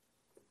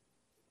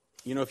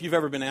You know, if you've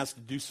ever been asked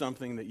to do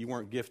something that you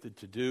weren't gifted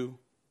to do,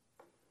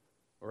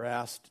 or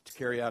asked to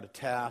carry out a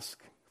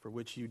task for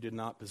which you did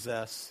not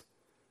possess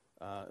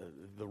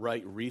the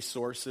right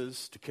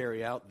resources to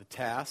carry out the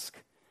task,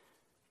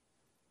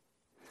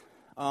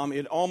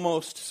 it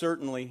almost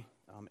certainly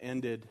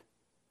ended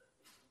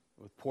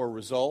with poor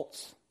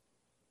results,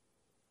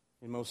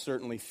 and most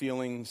certainly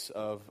feelings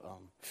of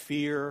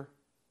fear,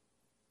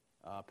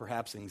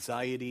 perhaps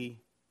anxiety,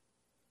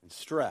 and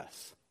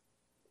stress.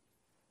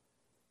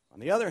 On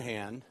the other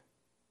hand,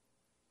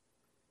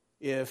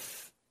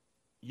 if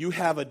you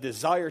have a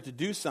desire to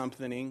do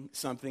something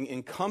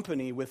in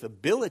company with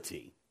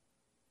ability,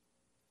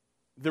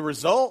 the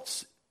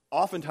results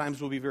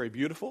oftentimes will be very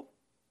beautiful,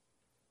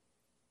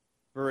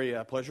 very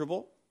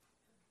pleasurable,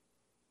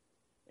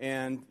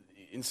 and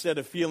instead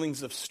of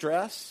feelings of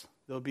stress,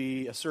 there'll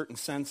be a certain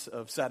sense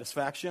of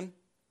satisfaction.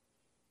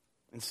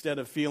 Instead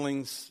of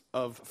feelings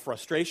of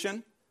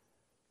frustration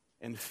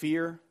and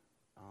fear,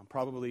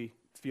 probably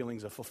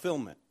feelings of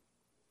fulfillment.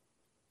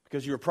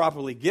 Because you were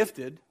properly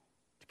gifted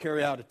to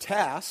carry out a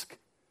task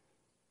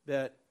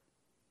that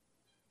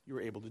you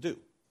were able to do.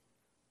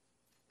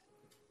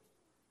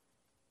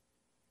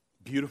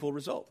 Beautiful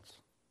results.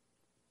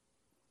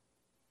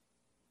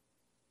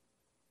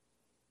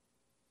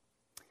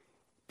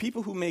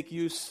 People who make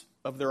use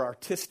of their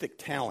artistic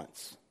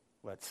talents,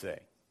 let's say,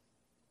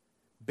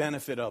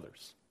 benefit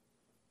others,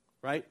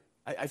 right?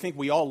 I think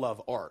we all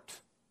love art.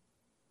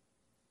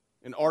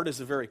 And art is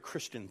a very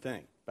Christian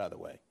thing, by the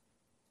way.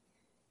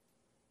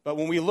 But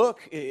when we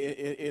look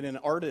at an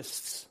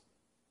artist's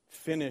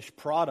finished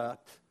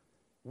product,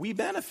 we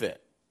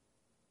benefit.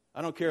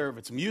 I don't care if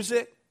it's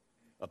music,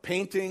 a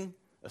painting,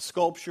 a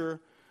sculpture,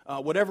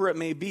 whatever it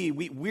may be,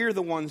 we're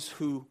the ones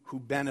who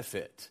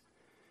benefit.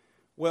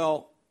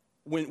 Well,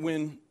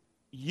 when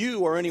you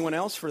or anyone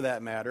else for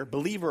that matter,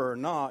 believer or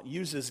not,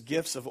 uses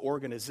gifts of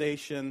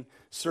organization,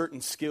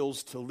 certain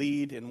skills to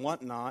lead and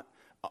whatnot,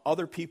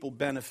 other people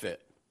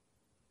benefit.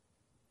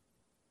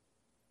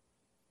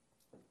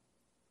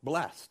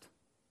 Blessed.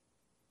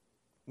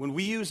 When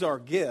we use our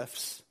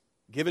gifts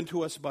given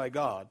to us by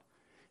God,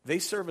 they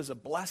serve as a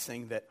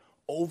blessing that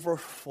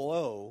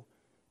overflow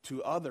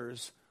to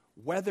others,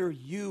 whether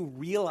you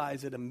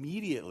realize it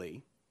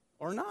immediately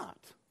or not.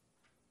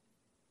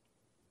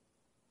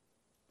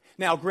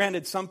 Now,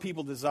 granted, some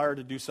people desire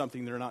to do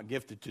something they're not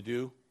gifted to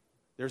do.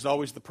 There's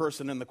always the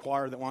person in the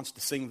choir that wants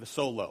to sing the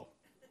solo,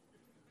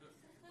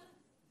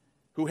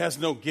 who has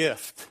no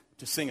gift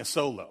to sing a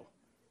solo.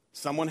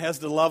 Someone has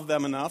to love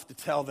them enough to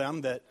tell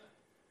them that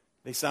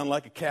they sound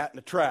like a cat in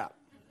a trap.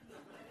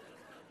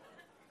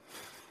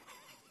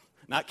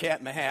 Not cat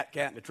in the hat,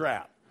 cat in the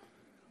trap.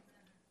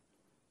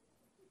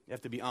 You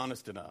have to be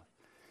honest enough.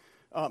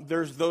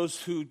 There's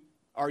those who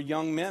are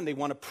young men. They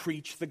want to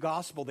preach the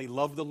gospel. They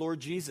love the Lord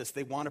Jesus.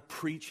 They want to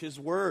preach His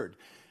word.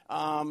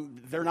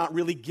 They're not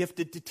really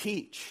gifted to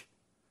teach.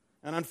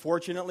 And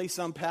unfortunately,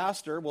 some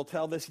pastor will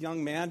tell this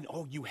young man,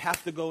 oh, you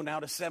have to go now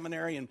to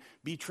seminary and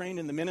be trained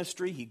in the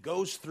ministry. He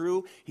goes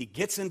through, he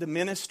gets into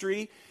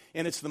ministry,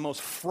 and it's the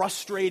most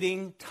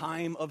frustrating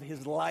time of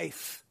his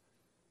life.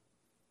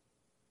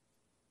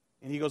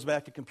 And he goes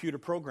back to computer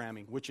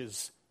programming, which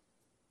is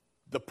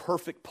the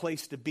perfect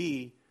place to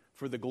be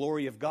for the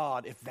glory of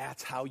God if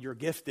that's how you're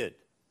gifted.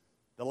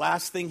 The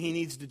last thing he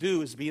needs to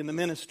do is be in the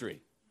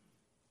ministry.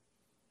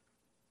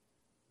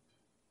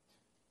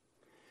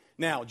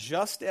 Now,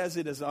 just as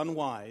it is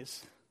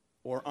unwise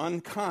or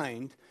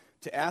unkind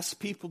to ask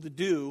people to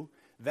do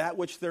that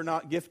which they're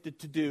not gifted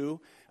to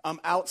do,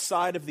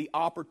 outside of the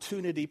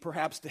opportunity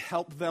perhaps to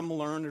help them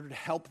learn or to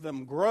help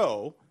them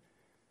grow,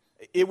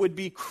 it would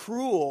be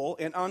cruel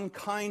and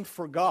unkind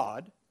for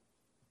God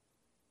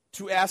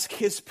to ask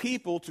His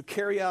people to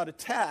carry out a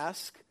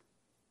task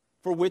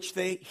for which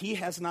He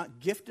has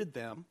not gifted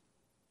them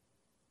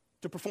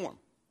to perform.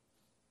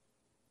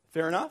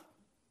 Fair enough?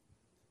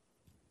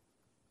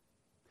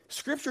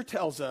 Scripture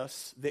tells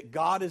us that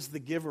God is the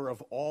giver of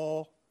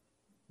all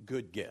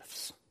good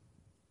gifts.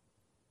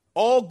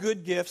 All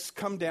good gifts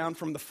come down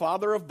from the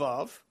Father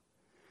above,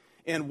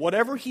 and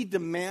whatever He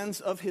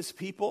demands of His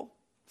people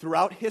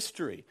throughout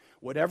history,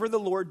 whatever the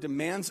Lord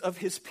demands of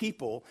His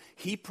people,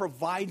 He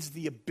provides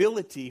the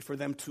ability for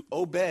them to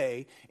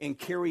obey and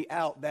carry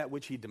out that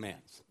which He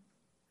demands.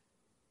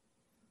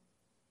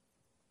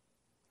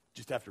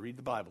 Just have to read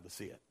the Bible to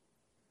see it.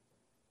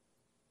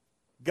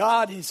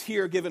 God has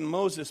here given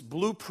Moses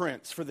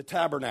blueprints for the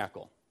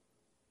tabernacle.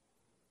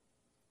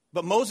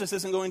 But Moses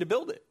isn't going to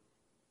build it.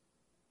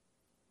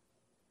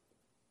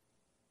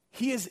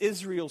 He is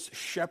Israel's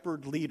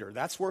shepherd leader.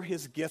 That's where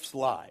his gifts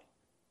lie.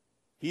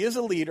 He is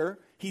a leader.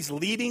 He's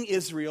leading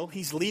Israel.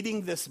 He's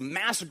leading this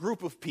mass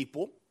group of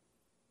people.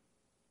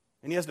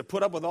 And he has to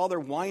put up with all their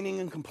whining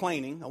and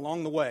complaining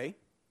along the way.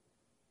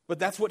 But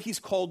that's what he's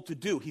called to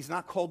do. He's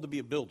not called to be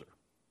a builder.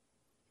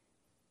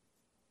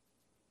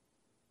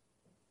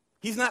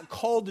 He's not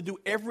called to do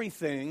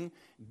everything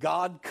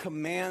God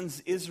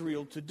commands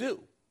Israel to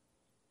do.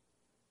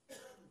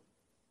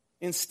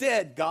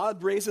 Instead,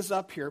 God raises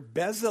up here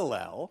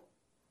Bezalel,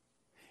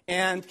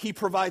 And he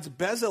provides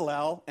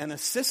Bezalel, an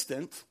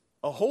assistant,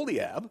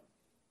 Aholiab,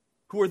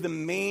 who are the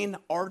main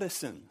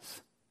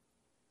artisans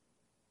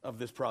of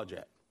this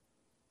project.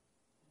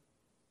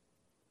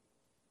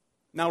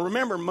 Now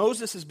remember,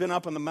 Moses has been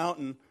up on the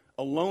mountain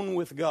alone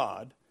with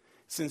God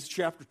since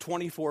chapter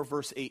 24,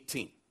 verse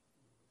 18.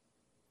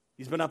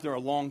 He's been up there a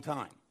long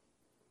time.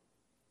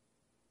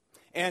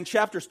 And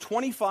chapters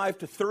 25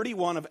 to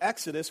 31 of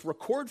Exodus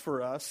record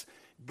for us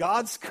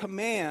God's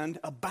command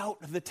about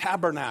the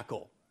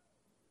tabernacle.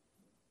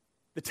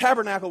 The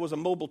tabernacle was a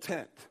mobile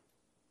tent.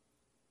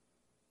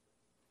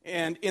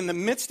 And in the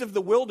midst of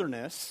the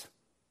wilderness,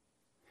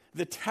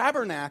 the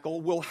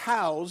tabernacle will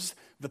house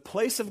the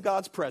place of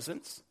God's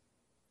presence,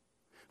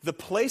 the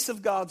place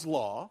of God's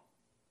law,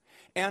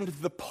 and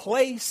the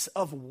place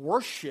of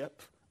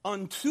worship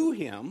unto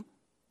him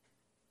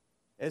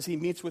as he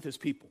meets with his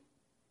people,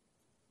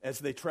 as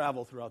they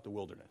travel throughout the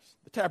wilderness.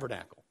 The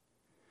tabernacle.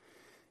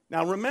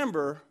 Now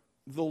remember,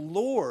 the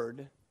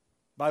Lord,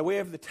 by way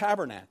of the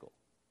tabernacle,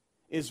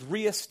 is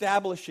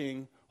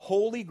reestablishing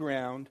holy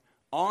ground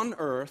on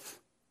earth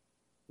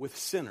with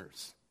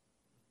sinners.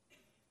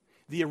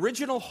 The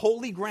original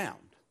holy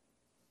ground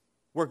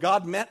where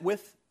God met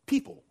with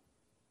people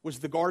was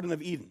the Garden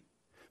of Eden.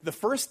 The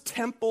first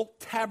temple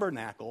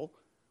tabernacle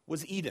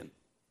was Eden.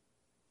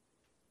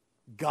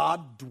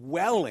 God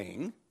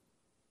dwelling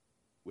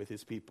with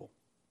his people.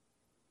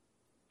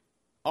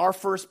 Our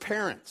first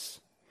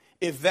parents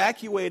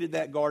evacuated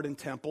that garden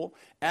temple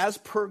as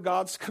per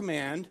God's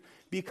command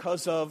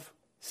because of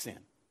sin.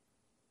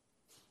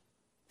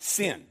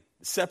 Sin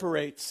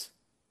separates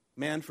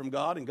man from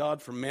God and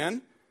God from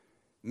men.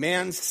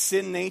 Man's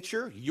sin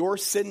nature, your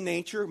sin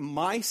nature,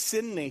 my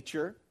sin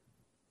nature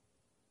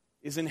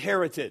is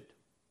inherited.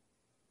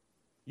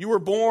 You were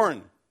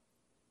born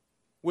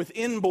with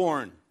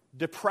inborn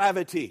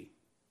depravity.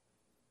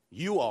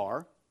 You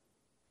are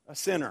a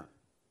sinner.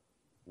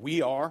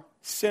 We are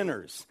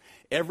sinners.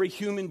 Every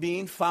human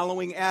being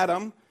following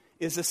Adam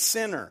is a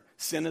sinner.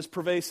 Sin is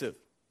pervasive.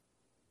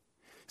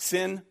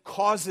 Sin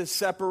causes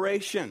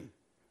separation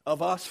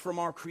of us from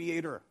our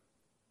Creator.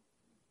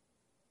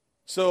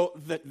 So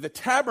the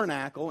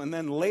tabernacle and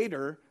then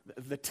later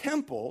the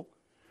temple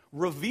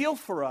reveal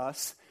for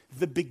us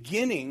the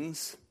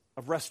beginnings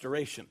of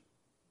restoration.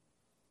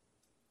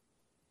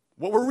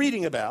 What we're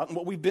reading about and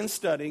what we've been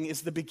studying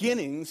is the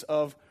beginnings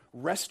of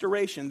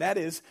restoration. That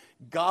is,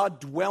 God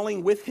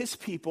dwelling with his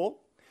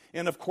people.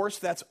 And of course,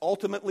 that's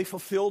ultimately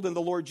fulfilled in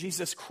the Lord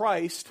Jesus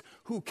Christ,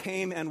 who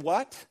came and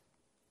what?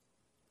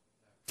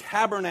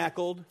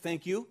 Tabernacled,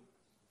 thank you,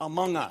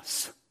 among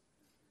us.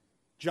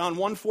 John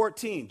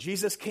 1:14,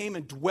 Jesus came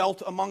and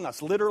dwelt among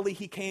us. Literally,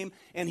 he came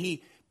and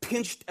he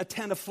pinched a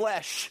tent of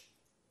flesh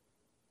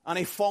on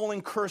a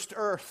fallen, cursed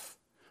earth,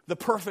 the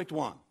perfect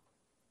one,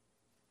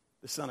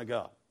 the Son of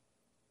God.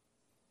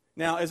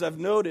 Now, as I've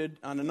noted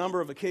on a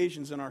number of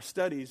occasions in our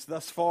studies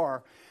thus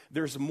far,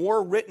 there's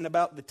more written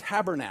about the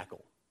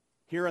tabernacle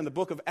here in the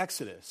book of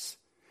Exodus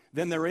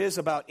than there is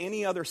about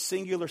any other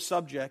singular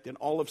subject in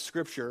all of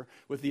Scripture,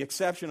 with the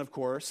exception, of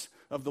course,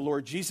 of the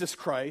Lord Jesus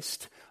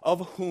Christ,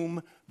 of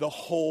whom the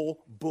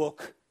whole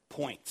book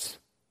points.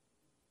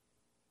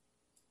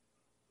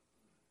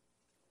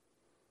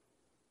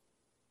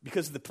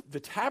 Because the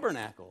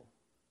tabernacle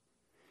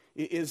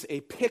is a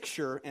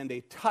picture and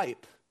a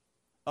type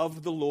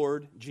of the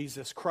Lord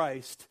Jesus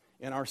Christ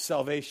and our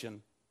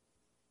salvation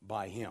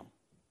by him.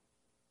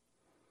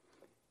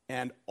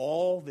 And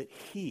all that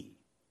he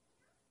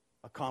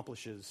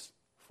accomplishes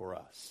for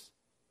us.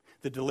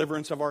 The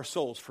deliverance of our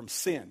souls from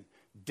sin,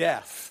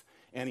 death,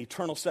 and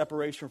eternal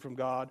separation from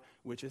God,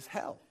 which is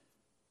hell.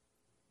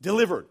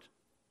 Delivered.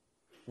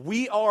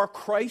 We are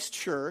Christ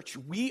Church.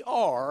 We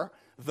are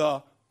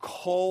the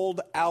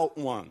called out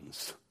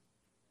ones.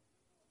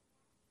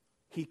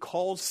 He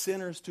calls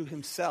sinners to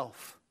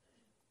himself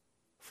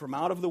from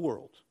out of the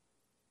world,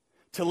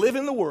 to live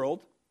in the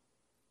world,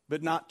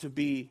 but not to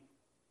be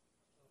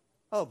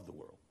of the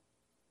world.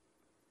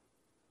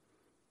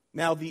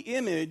 Now, the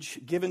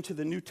image given to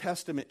the New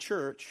Testament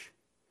church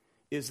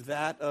is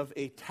that of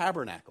a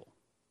tabernacle.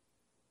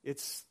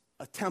 It's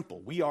a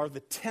temple. We are the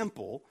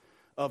temple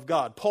of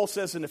God. Paul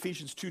says in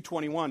Ephesians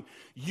 2:21,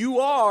 you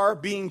are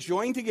being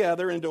joined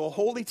together into a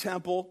holy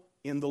temple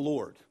in the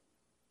Lord.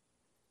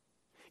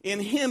 In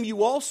him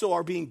you also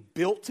are being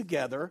built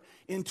together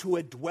into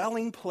a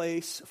dwelling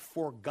place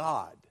for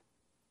God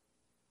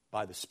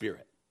by the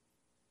Spirit.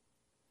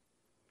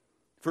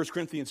 1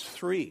 Corinthians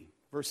 3,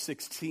 verse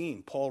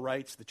 16, Paul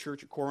writes to the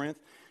church at Corinth,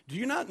 do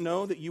you not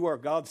know that you are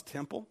God's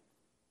temple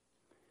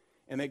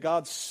and that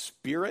God's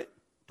Spirit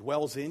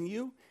dwells in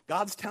you?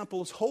 God's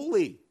temple is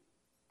holy,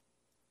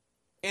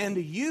 and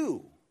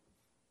you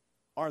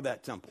are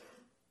that temple.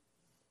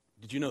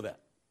 Did you know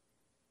that?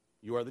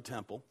 You are the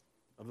temple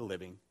of the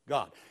living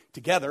God.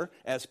 Together,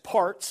 as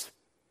parts,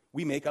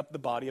 we make up the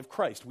body of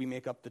Christ. We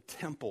make up the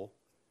temple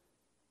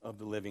of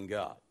the living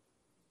God.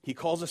 He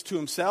calls us to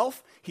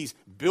himself. He's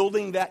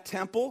building that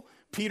temple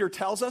Peter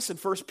tells us in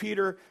 1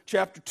 Peter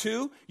chapter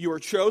 2, you are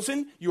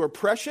chosen, you are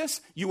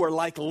precious, you are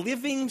like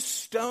living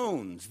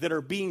stones that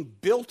are being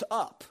built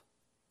up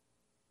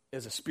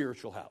as a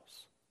spiritual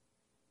house.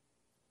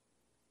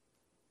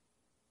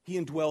 He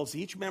indwells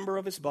each member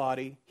of his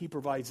body. He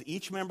provides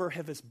each member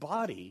of his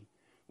body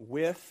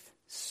with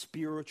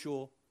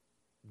spiritual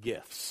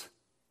gifts.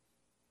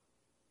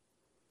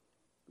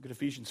 Look at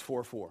Ephesians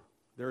 4:4.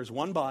 There is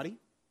one body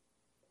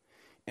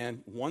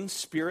and one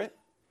Spirit,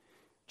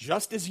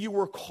 just as you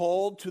were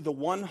called to the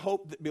one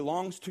hope that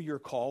belongs to your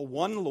call,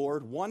 one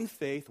Lord, one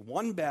faith,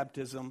 one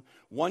baptism,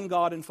 one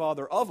God and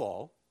Father of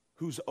all,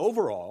 who's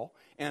over all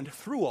and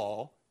through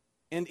all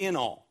and in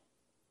all.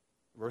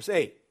 Verse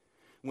 8.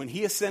 When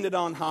he ascended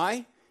on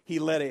high, he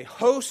led a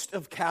host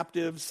of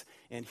captives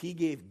and he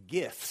gave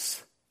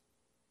gifts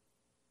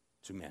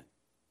to men.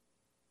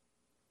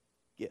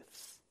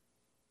 Gifts.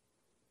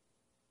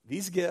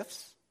 These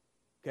gifts,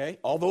 okay,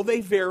 although they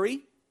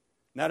vary,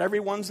 not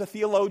everyone's a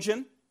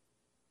theologian,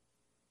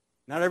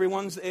 not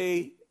everyone's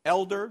a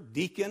elder,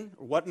 deacon,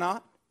 or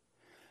whatnot.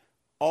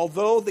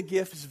 Although the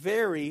gifts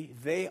vary,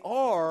 they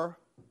are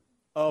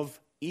of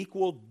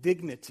equal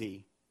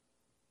dignity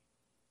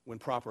when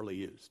properly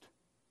used.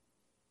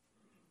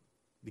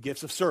 The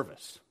gifts of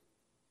service,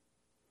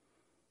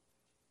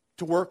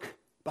 to work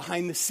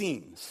behind the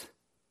scenes.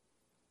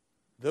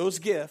 Those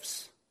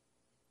gifts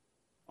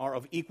are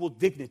of equal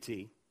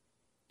dignity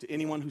to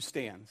anyone who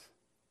stands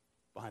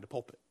behind a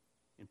pulpit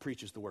and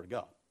preaches the Word of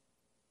God.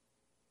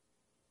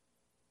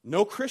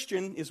 No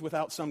Christian is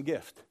without some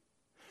gift.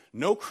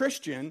 No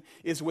Christian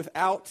is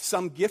without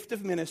some gift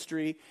of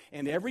ministry,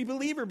 and every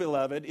believer,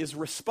 beloved, is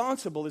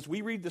responsible as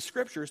we read the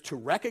Scriptures to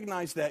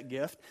recognize that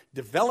gift,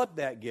 develop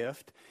that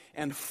gift,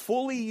 and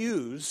fully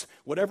use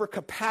whatever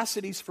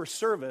capacities for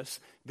service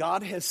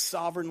God has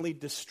sovereignly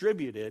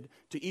distributed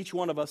to each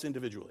one of us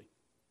individually.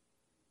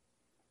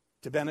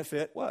 To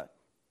benefit what?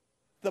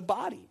 The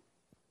body.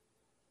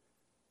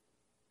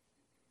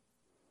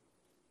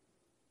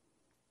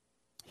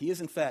 He has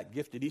in fact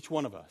gifted each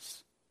one of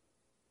us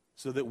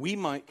so that we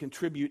might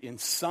contribute in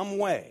some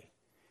way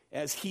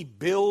as he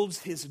builds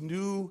his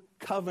new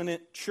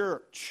covenant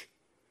church.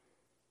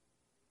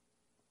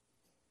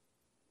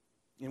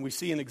 And we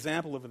see an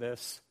example of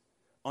this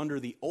under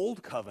the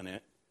old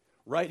covenant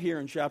right here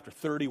in chapter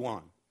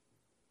 31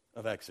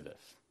 of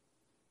Exodus.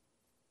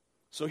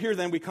 So here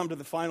then we come to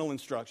the final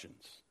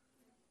instructions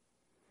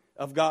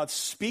of God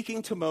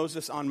speaking to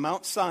Moses on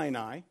Mount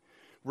Sinai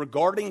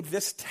regarding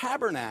this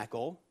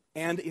tabernacle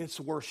and its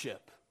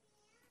worship.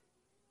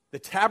 The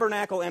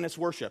tabernacle and its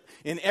worship.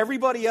 And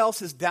everybody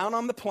else is down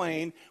on the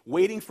plain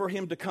waiting for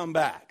him to come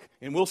back.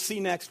 And we'll see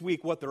next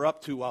week what they're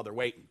up to while they're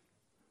waiting.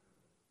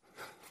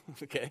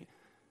 Okay?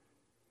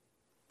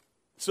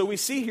 So we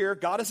see here,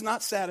 God is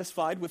not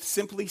satisfied with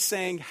simply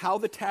saying how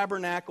the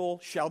tabernacle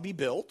shall be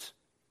built.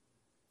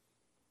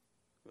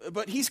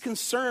 But he's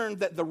concerned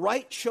that the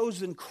right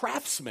chosen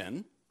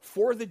craftsman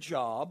for the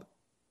job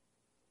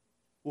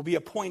will be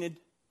appointed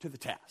to the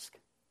task.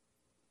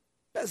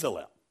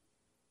 Bezalel.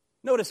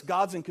 Notice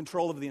God's in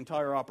control of the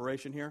entire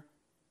operation here.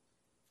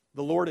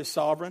 The Lord is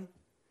sovereign.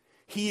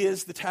 He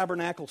is the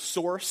tabernacle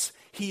source.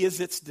 He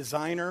is its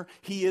designer.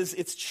 He is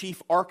its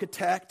chief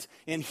architect.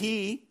 And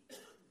he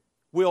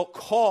will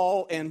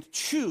call and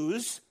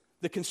choose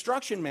the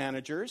construction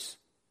managers,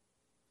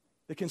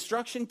 the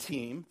construction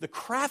team, the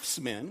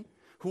craftsmen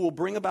who will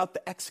bring about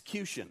the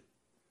execution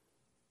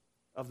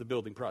of the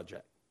building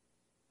project.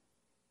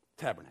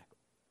 Tabernacle.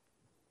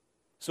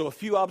 So a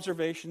few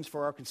observations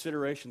for our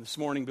consideration this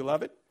morning,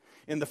 beloved.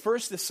 And the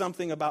first is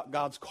something about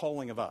God's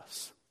calling of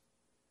us.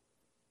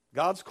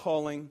 God's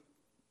calling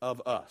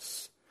of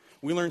us.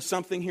 We learn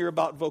something here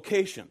about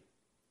vocation.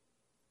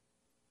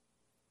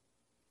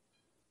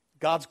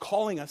 God's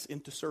calling us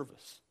into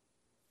service.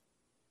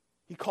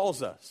 He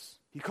calls us.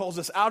 He calls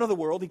us out of the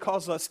world. He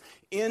calls us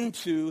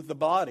into the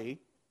body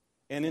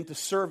and into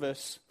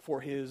service for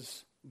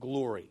his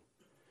glory.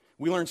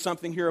 We learn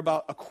something here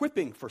about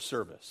equipping for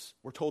service.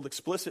 We're told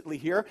explicitly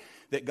here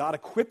that God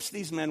equips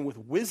these men with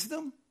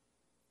wisdom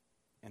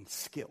and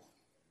skill.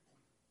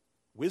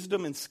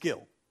 Wisdom and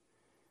skill.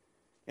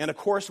 And of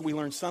course, we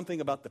learn something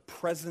about the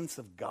presence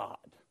of God.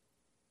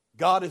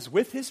 God is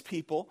with his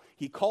people.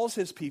 He calls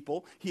his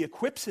people. He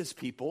equips his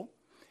people.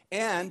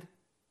 And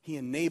he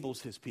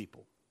enables his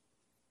people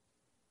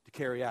to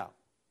carry out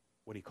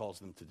what he calls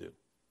them to do.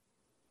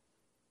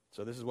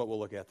 So this is what we'll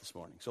look at this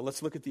morning. So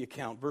let's look at the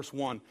account. Verse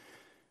 1.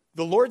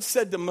 The Lord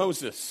said to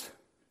Moses,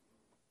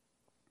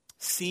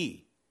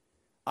 "See,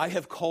 I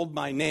have called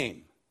my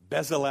name,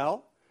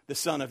 Bezalel, the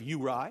son of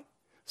Uri,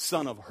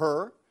 son of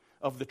Hur,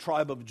 of the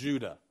tribe of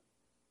Judah.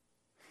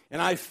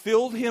 And I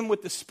filled him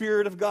with the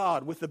Spirit of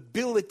God, with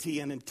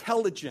ability and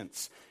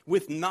intelligence,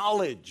 with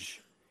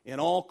knowledge and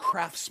all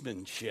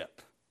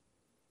craftsmanship."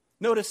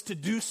 Notice, to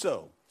do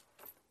so,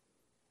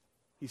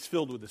 he's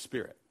filled with the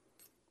Spirit.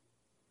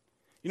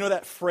 You know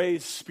that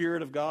phrase,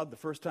 Spirit of God, the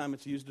first time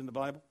it's used in the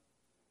Bible?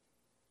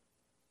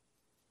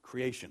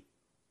 Creation.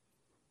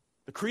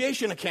 The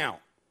creation account.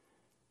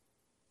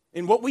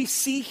 And what we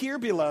see here,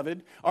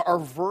 beloved, are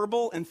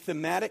verbal and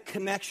thematic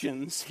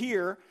connections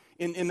here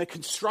in the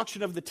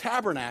construction of the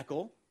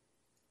tabernacle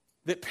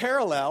that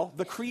parallel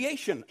the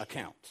creation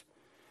account.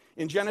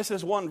 In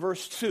Genesis 1,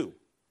 verse 2,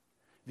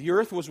 the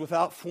earth was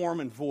without form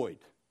and void,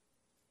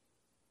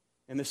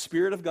 and the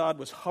Spirit of God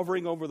was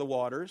hovering over the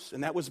waters,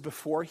 and that was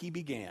before he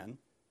began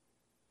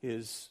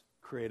his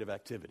creative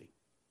activity.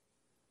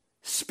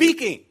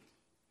 Speaking,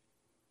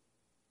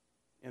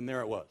 and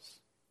there it was.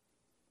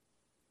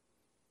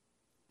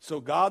 So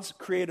God's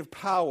creative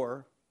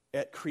power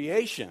at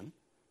creation,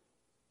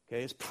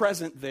 okay, is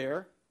present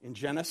there in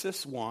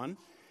Genesis 1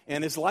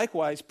 and is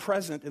likewise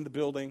present in the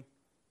building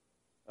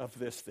of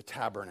the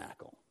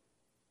tabernacle.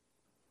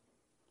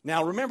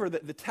 Now remember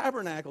that the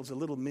tabernacle is a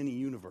little mini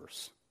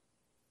universe.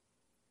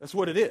 That's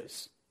what it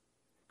is.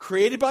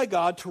 Created by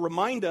God to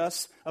remind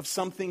us of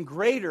something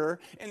greater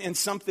and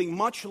something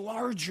much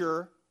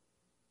larger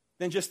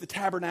than just the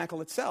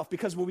tabernacle itself.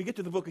 Because when we get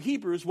to the book of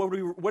Hebrews, what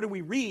do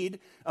we read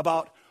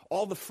about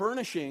all the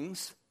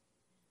furnishings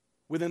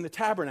within the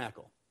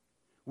tabernacle?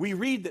 We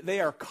read that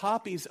they are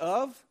copies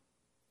of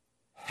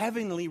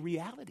heavenly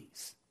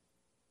realities.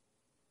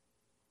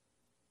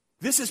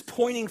 This is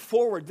pointing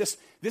forward.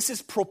 This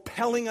is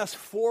propelling us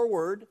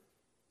forward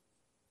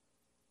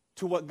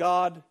to what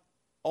God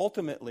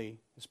ultimately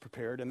has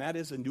prepared, and that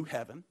is a new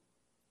heaven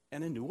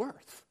and a new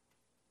earth.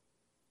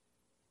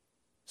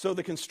 So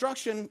the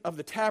construction of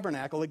the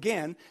tabernacle,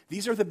 again,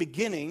 these are the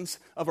beginnings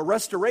of a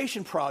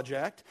restoration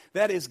project,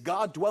 that is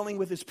God dwelling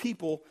with his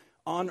people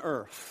on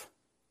earth,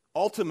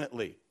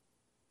 ultimately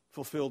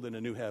fulfilled in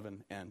a new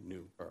heaven and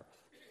new earth.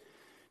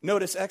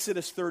 Notice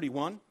Exodus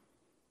 31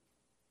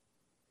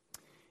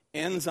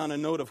 ends on a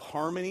note of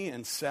harmony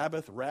and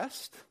Sabbath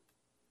rest.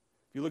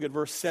 If you look at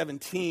verse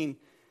 17,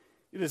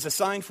 it is a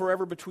sign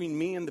forever between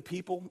me and the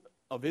people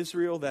of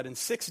Israel that in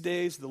 6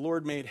 days the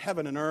Lord made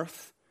heaven and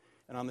earth,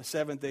 and on the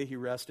seventh day he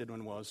rested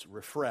and was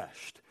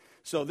refreshed.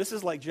 So this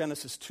is like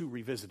Genesis 2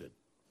 revisited.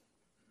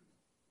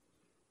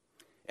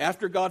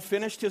 After God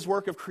finished his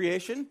work of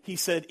creation, he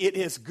said, "It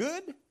is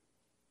good."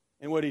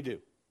 And what did he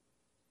do?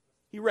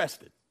 He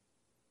rested.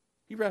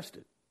 He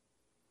rested.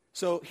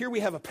 So here we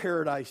have a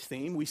paradise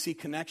theme. We see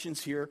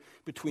connections here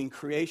between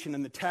creation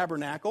and the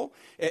tabernacle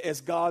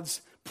as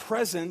God's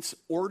presence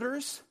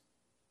orders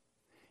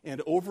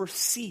and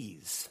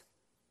oversees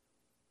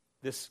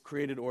this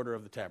created order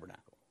of the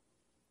tabernacle.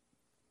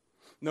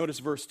 Notice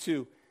verse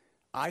 2,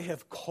 I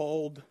have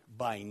called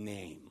by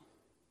name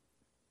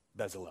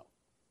Bezalel.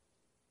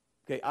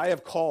 Okay, I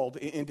have called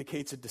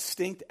indicates a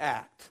distinct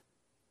act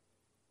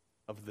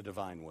of the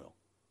divine will.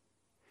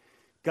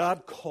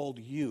 God called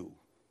you,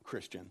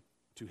 Christian,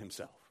 to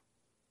himself.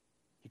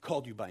 He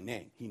called you by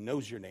name. He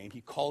knows your name.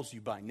 He calls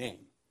you by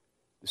name.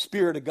 The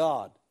Spirit of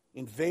God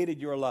invaded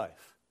your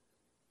life.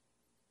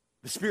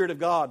 The Spirit of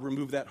God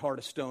removed that heart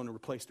of stone and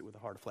replaced it with a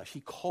heart of flesh.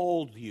 He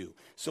called you.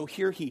 So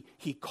here he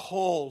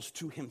calls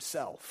to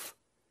himself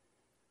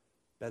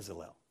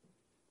Bezalel.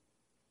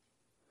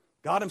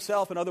 God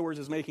himself, in other words,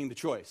 is making the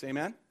choice.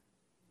 Amen?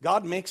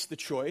 God makes the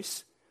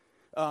choice.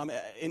 And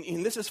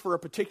this is for a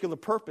particular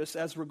purpose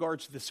as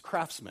regards to this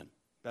craftsman,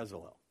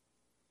 Bezalel.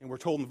 And we're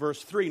told in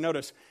verse 3,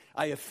 notice,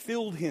 I have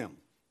filled him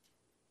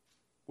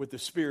with the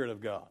Spirit of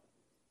God.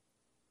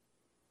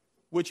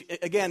 Which,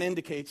 again,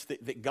 indicates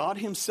that God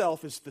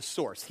himself is the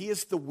source. He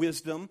is the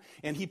wisdom,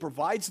 and he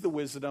provides the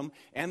wisdom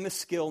and the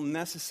skill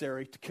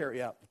necessary to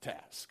carry out the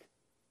task.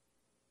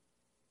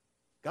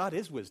 God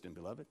is wisdom,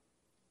 beloved.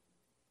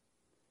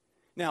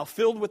 Now,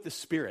 filled with the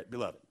Spirit,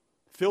 beloved,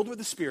 filled with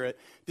the Spirit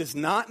does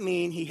not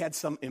mean he had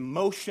some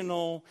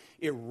emotional,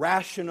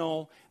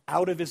 irrational,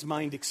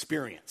 out-of-his-mind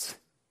experience.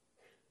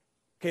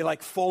 Okay,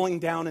 like falling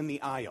down in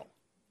the aisle.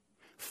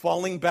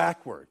 Falling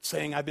backward,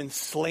 saying, I've been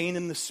slain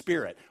in the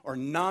Spirit, or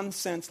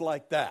nonsense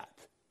like that.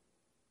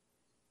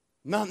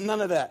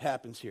 None of that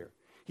happens here.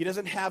 He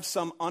doesn't have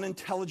some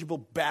unintelligible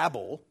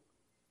babble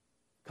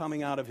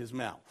coming out of his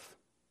mouth.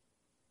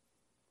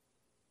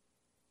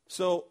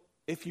 So,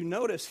 if you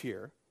notice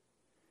here,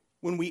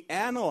 when we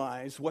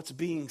analyze what's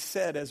being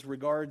said as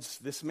regards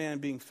this man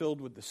being filled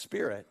with the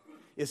Spirit,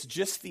 it's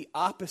just the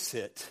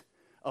opposite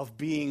of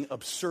being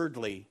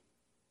absurdly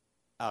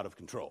out of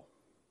control.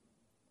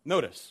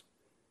 Notice.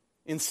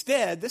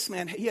 Instead, this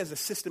man, he has a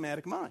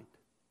systematic mind.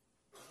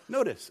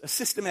 Notice, a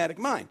systematic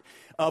mind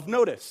of,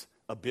 notice,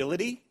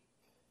 ability,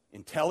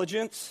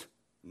 intelligence,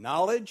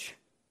 knowledge,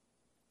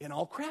 and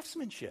all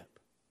craftsmanship.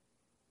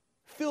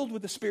 Filled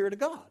with the Spirit of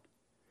God.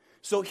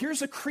 So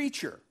here's a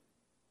creature,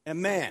 a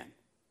man,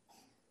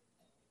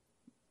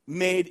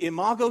 made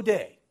imago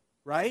Dei,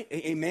 right?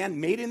 A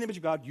man made in the image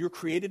of God. You're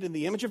created in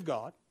the image of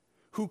God,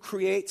 who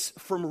creates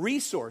from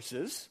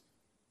resources.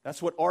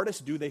 That's what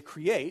artists do, they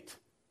create.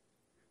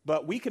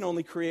 But we can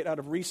only create out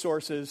of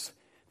resources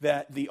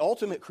that the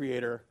ultimate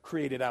creator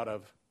created out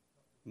of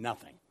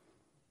nothing.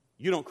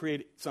 You don't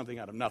create something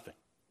out of nothing.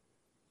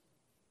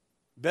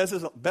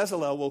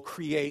 Bezalel will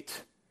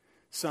create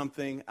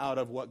something out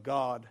of what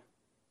God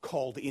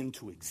called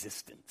into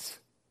existence.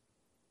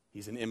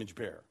 He's an image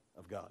bearer.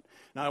 of God.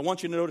 Now, I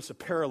want you to notice a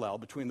parallel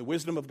between the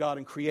wisdom of God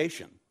in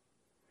creation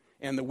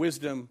and the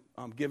wisdom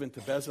given to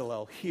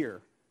Bezalel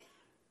here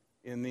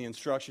in the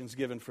instructions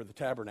given for the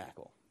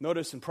tabernacle.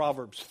 Notice in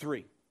Proverbs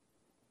 3,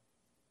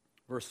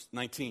 verse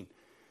 19,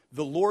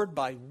 the Lord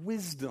by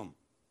wisdom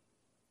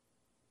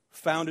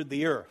founded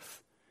the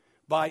earth.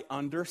 By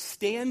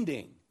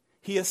understanding,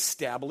 he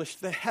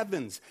established the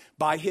heavens.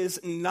 By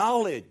his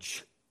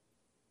knowledge,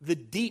 the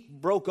deep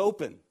broke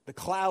open. The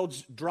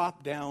clouds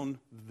dropped down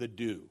the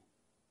dew,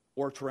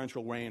 or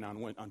torrential rain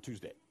on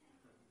Tuesday.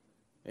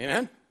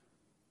 Amen?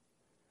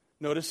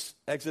 Notice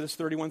Exodus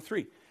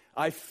 31:3.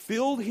 I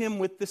filled him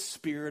with the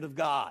Spirit of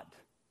God.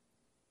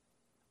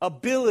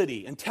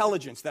 Ability,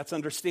 intelligence, that's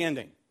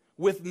understanding.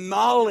 With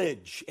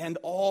knowledge and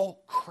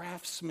all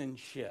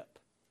craftsmanship.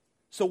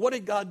 So what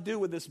did God do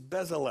with this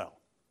Bezalel?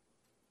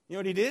 You know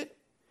what he did?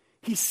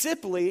 He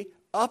simply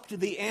upped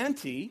the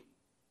ante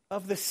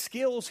of the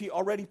skills he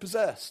already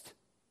possessed.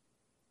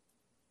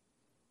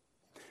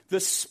 The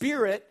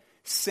Spirit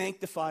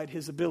sanctified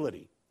his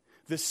ability.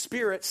 The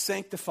Spirit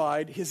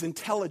sanctified his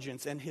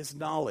intelligence and his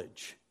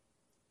knowledge.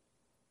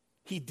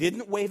 He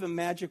didn't wave a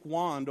magic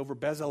wand over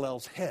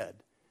Bezalel's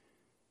head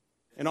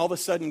and all of a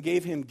sudden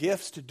gave him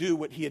gifts to do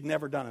what he had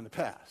never done in the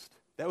past.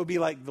 That would be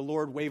like the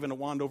Lord waving a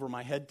wand over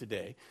my head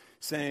today,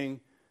 saying,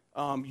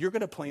 you're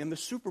going to play in the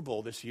Super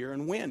Bowl this year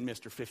and win,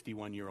 Mr.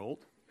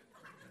 51-year-old.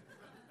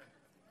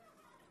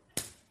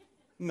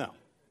 No.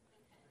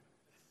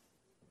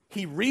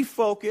 He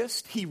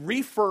refocused, he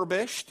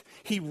refurbished,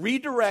 he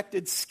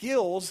redirected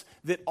skills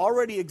that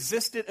already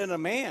existed in a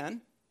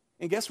man.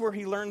 And guess where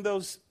he learned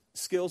those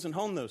skills and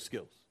honed those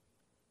skills?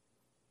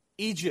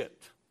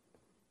 Egypt.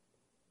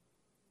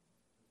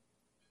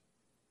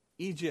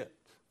 Egypt.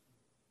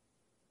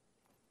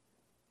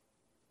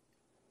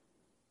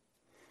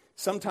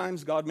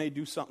 Sometimes God may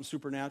do something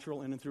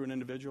supernatural in and through an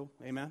individual.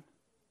 Amen?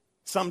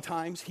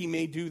 Sometimes he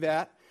may do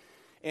that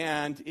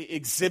and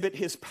exhibit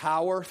his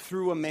power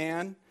through a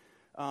man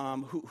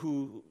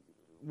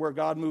where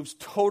God moves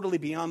totally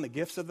beyond the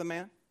gifts of the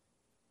man.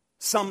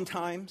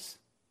 Sometimes,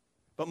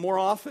 but more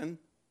often,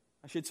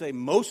 I should say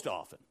most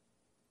often,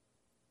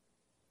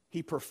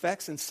 he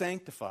perfects and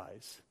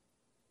sanctifies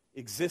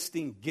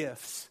existing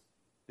gifts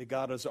that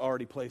God has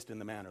already placed in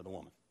the man or the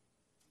woman.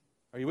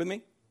 Are you with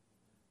me?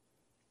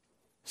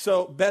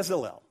 So,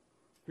 Bezalel,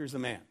 here's the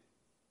man.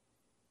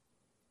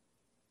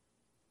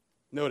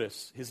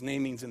 Notice, his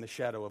naming's in the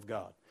shadow of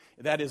God.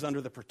 That is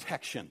under the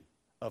protection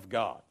of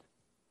God.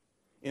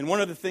 And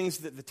one of the things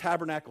that the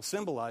tabernacle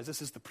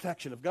symbolizes is the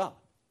protection of God.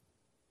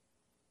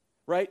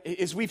 Right?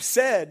 As we've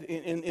said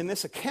in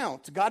this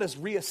account, God is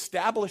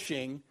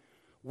reestablishing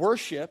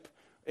worship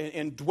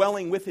and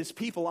dwelling with his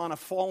people on a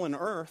fallen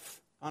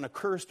earth, on a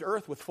cursed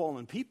earth with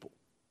fallen people.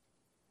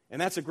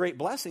 And that's a great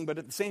blessing, but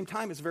at the same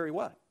time, it's very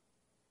what?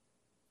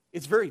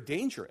 It's very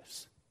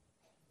dangerous.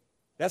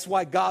 That's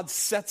why God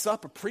sets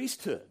up a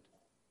priesthood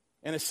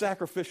and a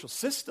sacrificial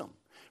system.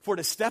 For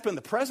to step in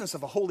the presence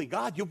of a holy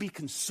God, you'll be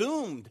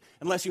consumed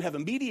unless you have a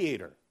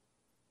mediator.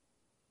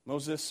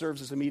 Moses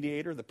serves as a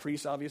mediator. The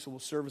priest obviously will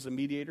serve as a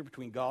mediator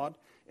between God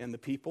and the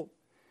people.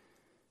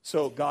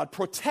 So God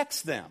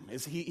protects them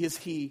as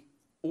he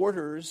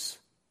orders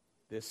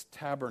this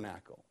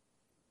tabernacle.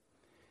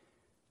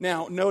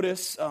 Now,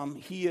 notice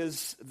he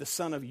is the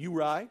son of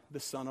Uri, the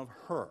son of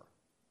Hur.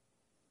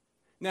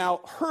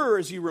 Now, Hur,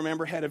 as you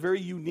remember, had a very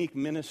unique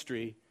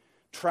ministry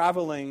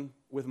traveling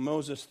with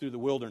Moses through the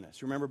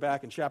wilderness. Remember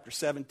back in chapter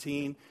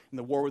 17 in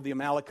the war with the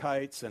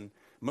Amalekites, and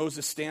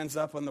Moses stands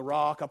up on the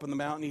rock, up on the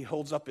mountain, he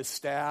holds up his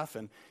staff,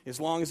 and as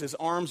long as his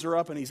arms are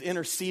up and he's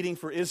interceding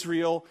for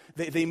Israel,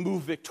 they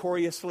move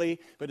victoriously,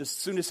 but as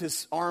soon as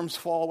his arms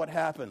fall, what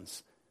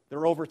happens?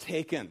 They're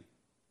overtaken.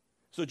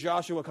 So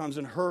Joshua comes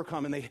and Hur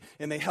come,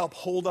 and they help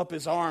hold up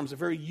his arms, a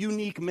very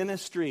unique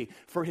ministry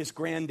for his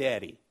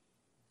granddaddy,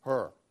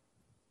 Hur.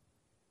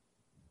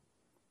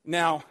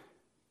 Now,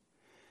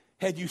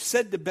 had you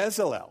said to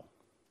Bezalel,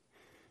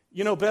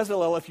 you know,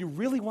 Bezalel, if you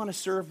really want to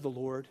serve the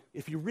Lord,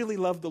 if you really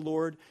love the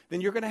Lord, then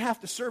you're going to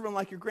have to serve him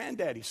like your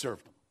granddaddy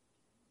served him.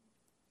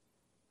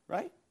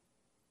 Right?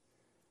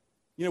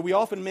 You know, we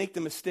often make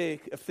the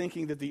mistake of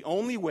thinking that the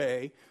only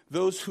way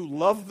those who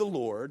love the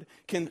Lord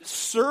can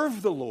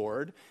serve the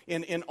Lord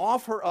and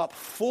offer up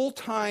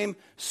full-time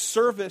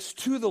service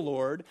to the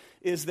Lord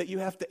is that you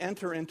have to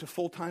enter into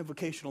full-time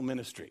vocational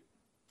ministry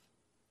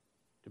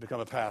to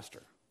become a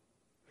pastor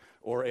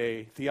or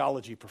a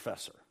theology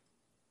professor.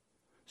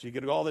 So you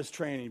get all this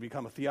training, you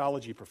become a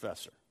theology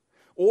professor.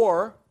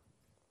 Or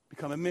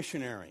become a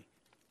missionary.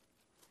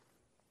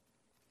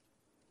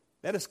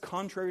 That is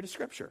contrary to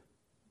Scripture.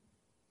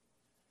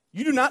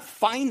 You do not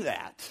find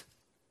that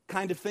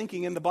kind of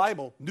thinking in the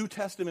Bible, New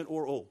Testament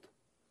or Old.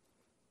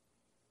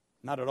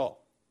 Not at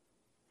all.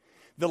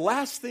 The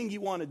last thing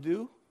you want to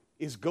do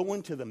is go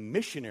into the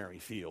missionary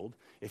field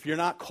if you're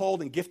not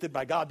called and gifted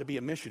by God to be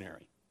a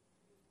missionary.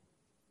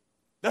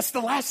 That's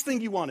the last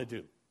thing you want to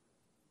do.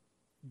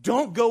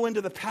 Don't go into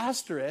the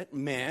pastorate,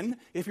 men,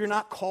 if you're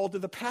not called to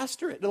the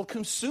pastorate. It'll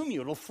consume you.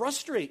 It'll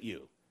frustrate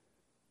you.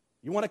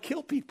 You want to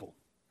kill people.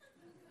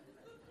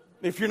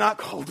 if you're not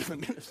called to the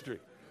ministry.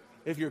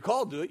 If you're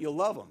called to it, you'll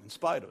love them in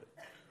spite of it.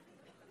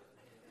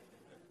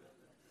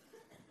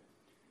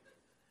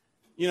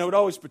 You know, it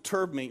always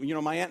perturbed me. You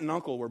know, my aunt and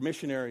uncle were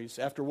missionaries.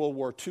 After World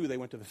War II, they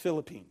went to the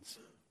Philippines.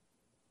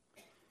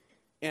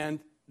 And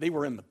they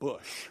were in the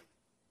bush.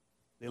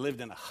 They lived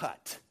in a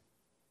hut.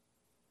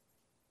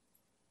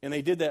 And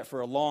they did that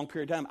for a long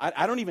period of time.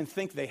 I don't even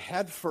think they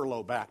had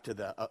furlough back to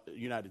the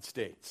United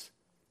States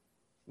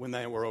when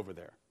they were over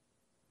there.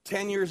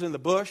 10 years in the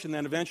bush, and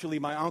then eventually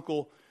my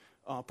uncle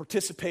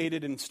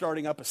participated in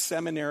starting up a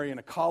seminary and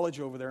a college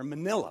over there in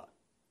Manila.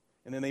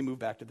 And then they moved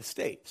back to the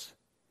States.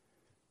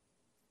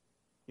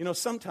 You know,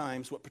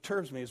 sometimes what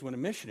perturbs me is when a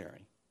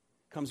missionary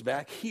comes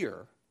back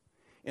here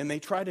and they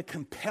try to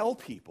compel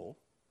people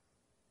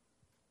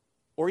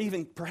or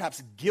even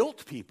perhaps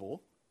guilt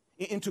people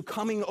into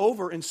coming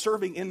over and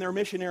serving in their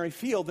missionary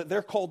field that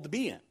they're called to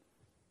be in. As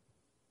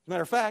a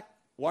matter of fact,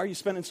 why are you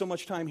spending so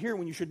much time here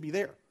when you should be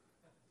there?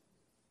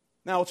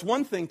 Now, it's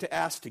one thing to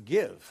ask to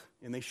give,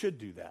 and they should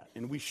do that,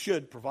 and we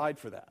should provide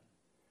for that.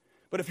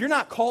 But if you're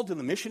not called to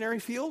the missionary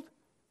field,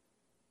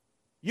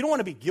 you don't want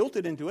to be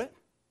guilted into it.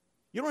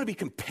 You don't want to be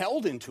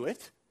compelled into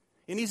it.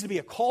 It needs to be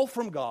a call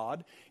from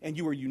God, and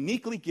you are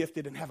uniquely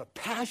gifted and have a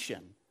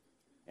passion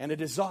and a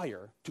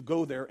desire to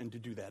go there and to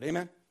do that.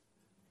 Amen?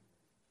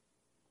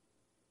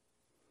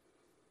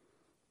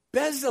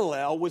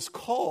 Bezalel was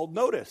called,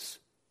 notice,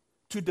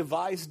 to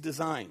devise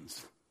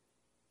designs,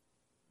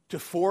 to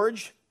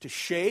forge, to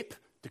shape,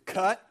 to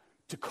cut,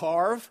 to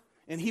carve,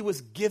 and he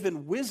was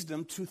given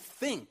wisdom to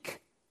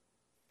think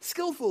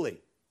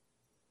skillfully.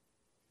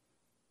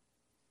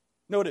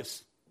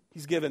 Notice,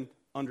 he's given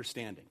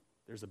understanding.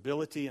 There's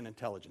ability and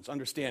intelligence.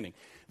 Understanding.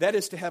 That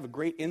is to have a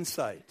great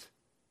insight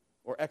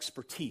or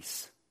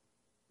expertise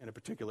in a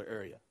particular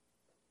area.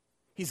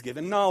 He's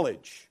given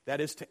knowledge.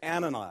 That is to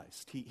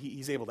analyze.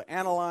 He's able to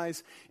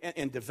analyze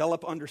and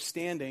develop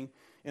understanding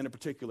in a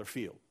particular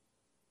field.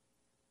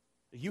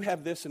 You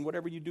have this in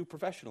whatever you do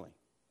professionally,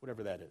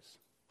 whatever that is.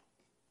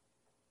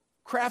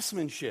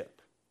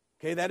 Craftsmanship.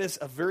 Okay, that is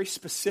a very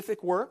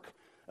specific work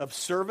of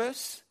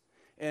service.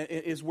 And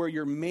it is where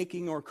you're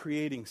making or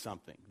creating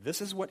something.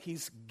 This is what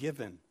he's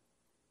given.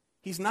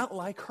 He's not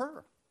like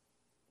her.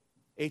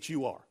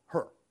 H-U-R,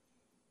 her,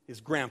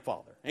 his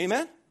grandfather.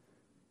 Amen?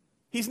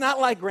 He's not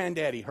like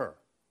Granddaddy, her.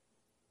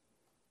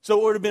 So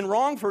it would have been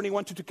wrong for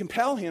anyone to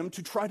compel him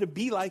to try to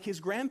be like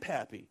his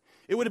grandpappy.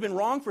 It would have been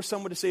wrong for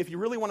someone to say, if you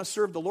really want to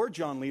serve the Lord,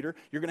 John Leader,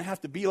 you're going to have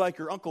to be like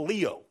your Uncle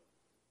Leo,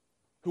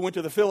 who went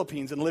to the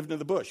Philippines and lived in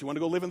the bush. You want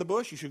to go live in the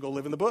bush? You should go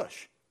live in the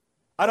bush.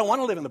 I don't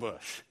want to live in the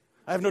bush.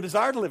 I have no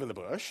desire to live in the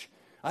bush.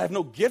 I have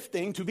no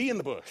gifting to be in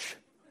the bush.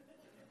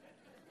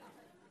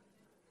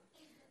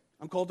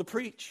 I'm called to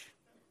preach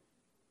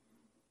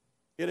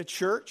at a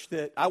church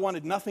that I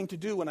wanted nothing to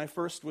do when I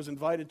first was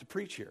invited to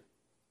preach here.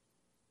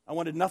 I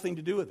wanted nothing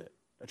to do with it.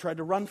 I tried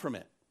to run from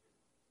it.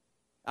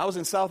 I was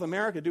in South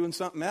America doing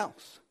something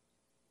else.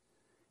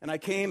 And I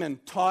came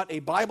and taught a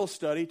Bible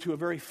study to a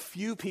very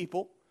few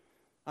people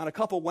on a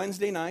couple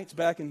Wednesday nights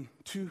back in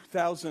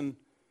 2000,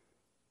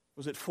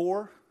 was it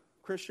 4,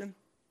 Christian?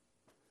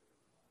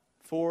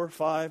 4,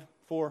 5,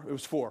 4? It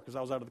was 4 because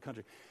I was out of the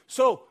country.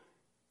 So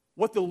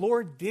what the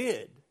Lord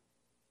did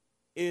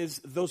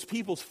is those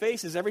people's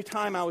faces, every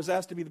time I was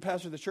asked to be the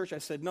pastor of the church, I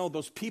said, no,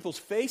 those people's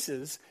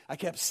faces I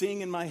kept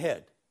seeing in my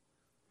head.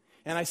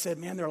 And I said,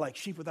 man, they're like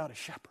sheep without a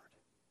shepherd.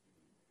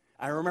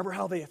 I remember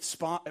how they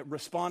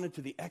responded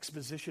to the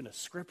exposition of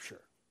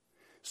Scripture.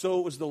 So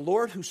it was the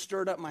Lord who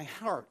stirred up my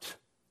heart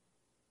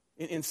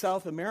in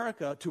South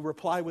America to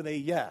reply with a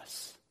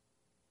yes.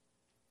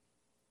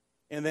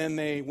 And then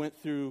they went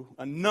through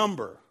a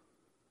number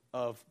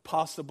of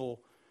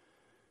possible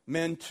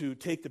men to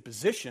take the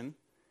position.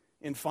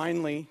 And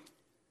finally,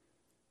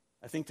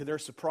 I think to their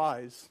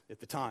surprise at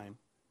the time,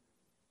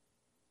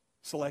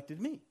 selected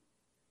me.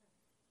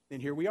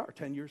 And here we are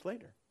 10 years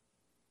later.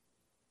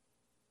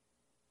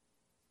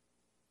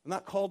 I'm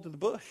not called to the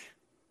bush.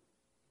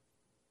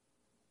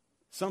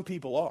 Some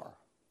people are.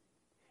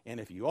 And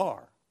if you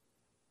are,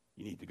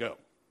 you need to go.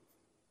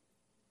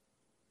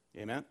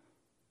 Amen?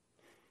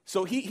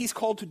 So he's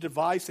called to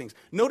devise things.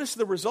 Notice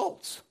the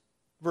results.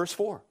 Verse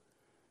 4.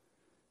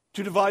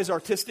 To devise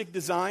artistic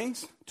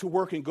designs, to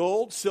work in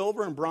gold,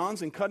 silver, and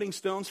bronze, and cutting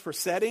stones for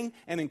setting,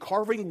 and in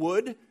carving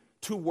wood,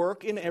 to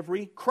work in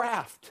every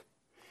craft.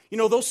 You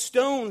know, those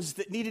stones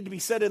that needed to be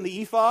set in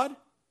the ephod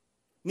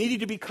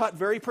needed to be cut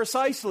very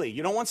precisely.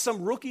 You don't want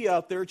some rookie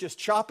out there just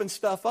chopping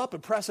stuff up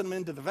and pressing them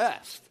into the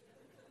vest.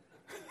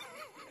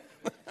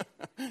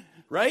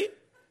 Right?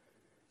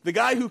 The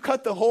guy who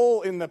cut the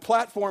hole in the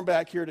platform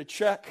back here to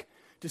check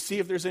to see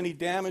if there's any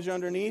damage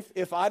underneath,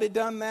 if I'd have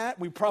done that,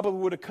 we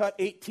probably would have cut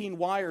 18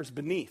 wires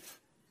beneath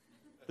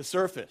the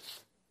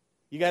surface.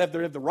 You got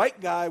to have the right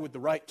guy with the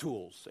right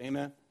tools.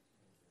 Amen?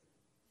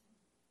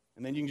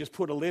 And then you can just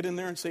put a lid in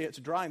there and say it's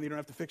dry, and you don't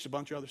have to fix a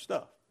bunch of other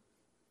stuff.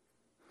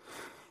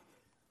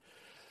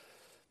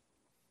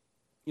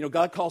 You know,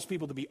 God calls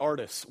people to be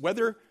artists.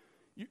 Whether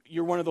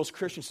you're one of those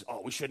Christians,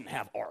 oh, we shouldn't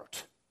have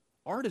art.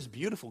 Art is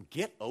beautiful.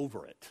 Get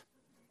over it.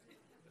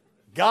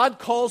 God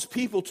calls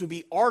people to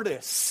be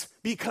artists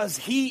because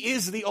he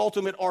is the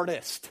ultimate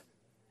artist.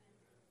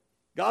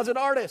 God's an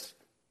artist.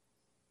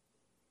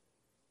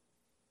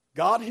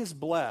 God has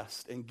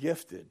blessed and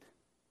gifted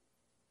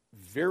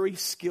very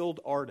skilled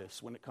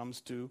artists when it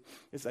comes to,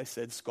 as I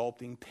said,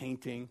 sculpting,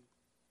 painting,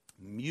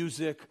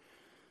 music,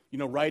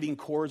 writing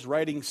chords,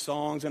 writing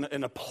songs,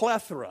 and a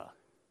plethora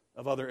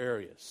of other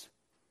areas.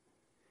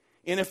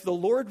 And if the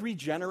Lord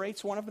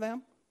regenerates one of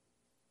them,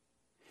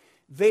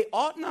 they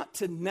ought not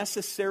to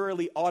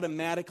necessarily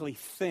automatically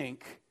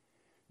think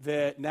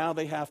that now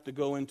they have to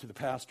go into the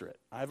pastorate.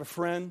 I have a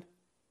friend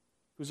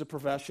who's a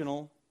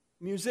professional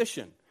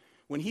musician.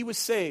 When he was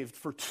saved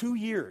for 2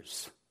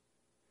 years,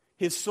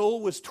 his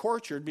soul was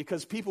tortured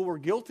because people were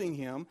guilting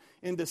him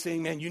into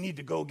saying, man, you need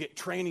to go get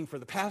training for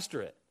the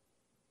pastorate.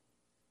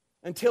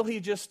 Until he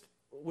just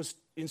was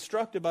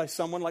instructed by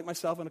someone like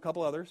myself and a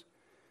couple others,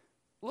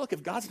 look,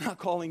 if God's not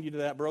calling you to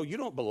that, bro, you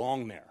don't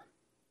belong there.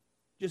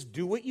 Just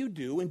do what you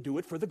do and do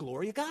it for the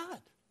glory of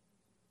God.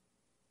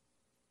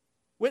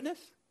 Witness?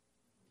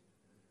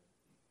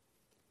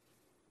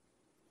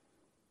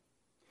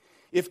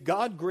 If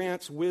God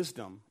grants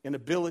wisdom and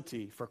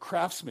ability for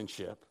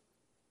craftsmanship,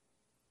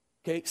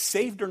 okay,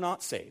 saved or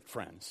not saved,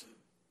 friends,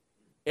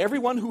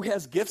 everyone who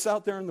has gifts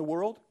out there in the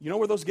world, you know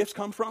where those gifts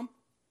come from?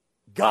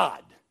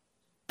 God.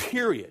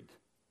 Period.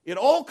 It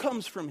all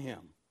comes from him.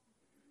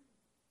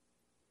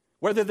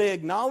 Whether they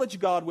acknowledge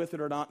God with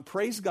it or not, and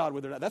praise God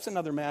with it or not, that's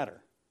another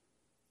matter.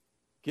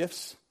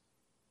 Gifts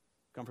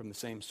come from the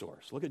same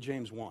source. Look at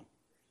James 1,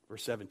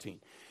 verse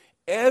 17.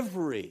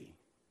 Every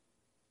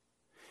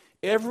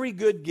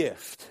good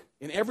gift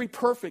and every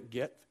perfect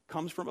gift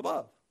comes from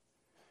above,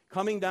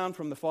 coming down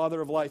from the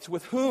Father of lights,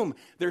 with whom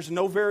there's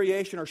no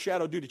variation or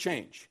shadow due to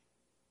change.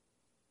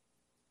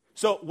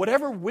 So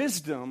whatever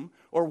wisdom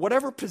or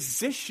whatever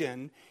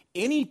position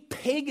any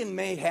pagan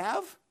may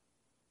have,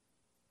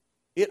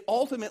 it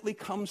ultimately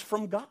comes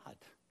from God.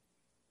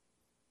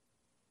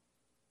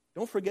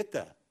 Don't forget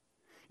that.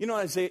 In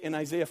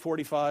Isaiah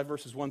 45,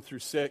 verses 1 through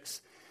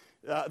 6,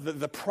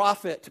 the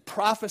prophet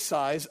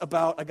prophesies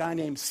about a guy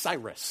named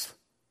Cyrus,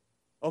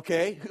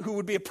 okay, who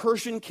would be a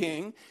Persian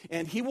king,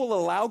 and he will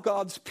allow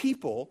God's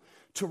people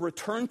to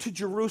return to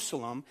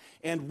Jerusalem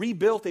and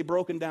rebuild a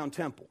broken down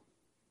temple.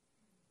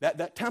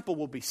 That temple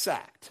will be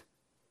sacked.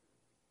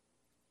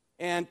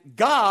 And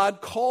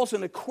God calls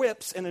and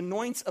equips and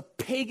anoints a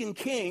pagan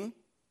king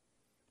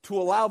to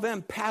allow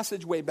them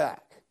passageway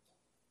back.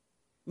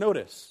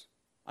 Notice,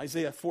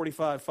 Isaiah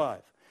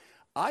 45:5.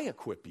 I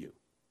equip you,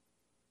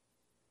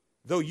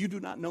 though you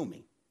do not know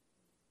me,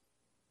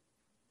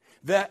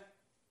 that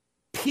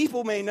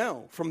people may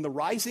know from the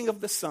rising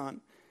of the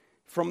sun,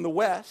 from the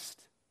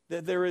west,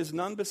 that there is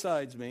none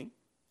besides me,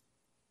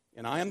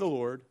 and I am the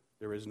Lord,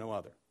 there is no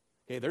other.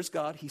 Okay, there's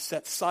God. He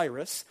set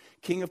Cyrus,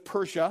 king of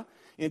Persia,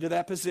 into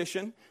that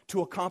position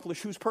to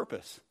accomplish whose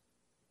purpose?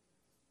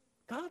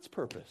 God's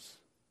purpose.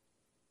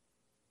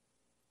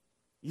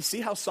 You see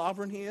how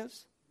sovereign he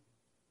is?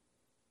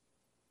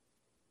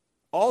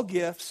 All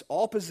gifts,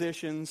 all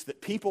positions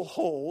that people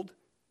hold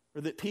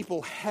or that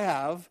people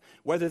have,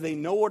 whether they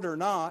know it or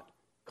not,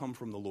 come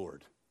from the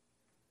Lord.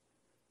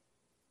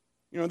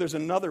 There's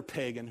another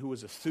pagan who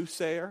was a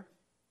soothsayer.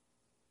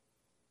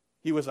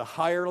 He was a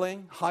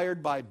hireling,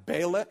 hired by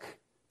Balak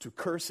to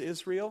curse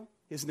Israel.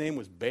 His name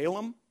was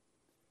Balaam.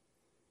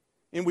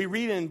 And we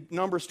read in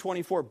Numbers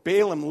 24,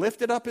 Balaam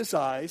lifted up his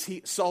eyes.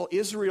 He saw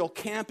Israel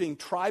camping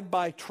tribe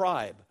by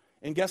tribe.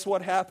 And guess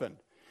what happened?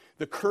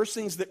 The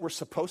cursings that were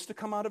supposed to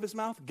come out of his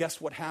mouth, guess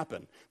what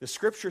happened? The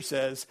scripture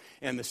says,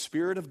 and the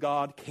Spirit of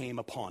God came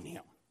upon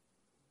him.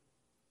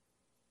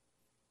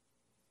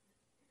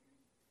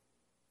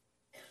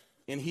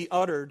 And he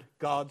uttered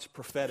God's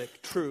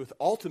prophetic truth,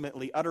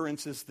 ultimately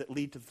utterances that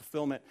lead to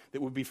fulfillment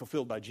that would be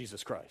fulfilled by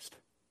Jesus Christ.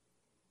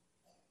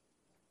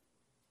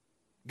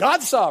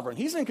 God's sovereign.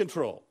 He's in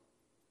control.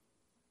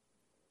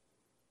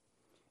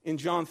 In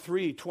John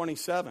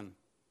 3:27,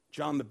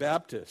 John the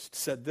Baptist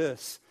said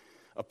this,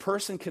 a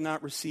person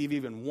cannot receive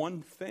even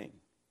one thing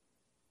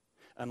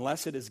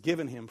unless it is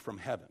given him from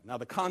heaven. Now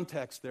the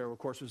context there, of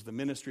course, was the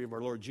ministry of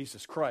our Lord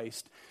Jesus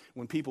Christ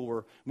when people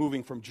were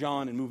moving from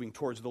John and moving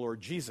towards the Lord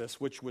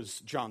Jesus, which was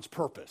John's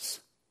purpose.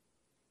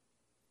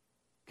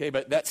 Okay,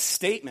 but that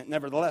statement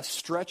nevertheless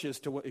stretches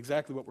to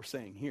exactly what we're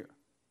saying here.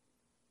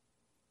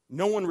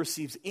 No one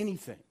receives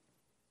anything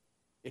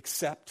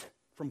except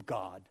from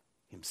God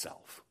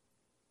himself.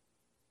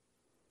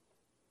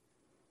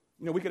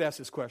 We could ask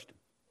this question.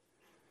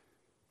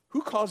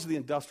 Who caused the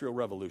Industrial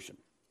Revolution?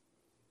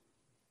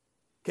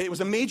 Okay, it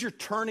was a major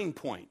turning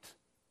point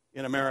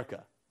in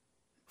America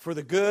for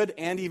the good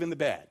and even the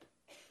bad.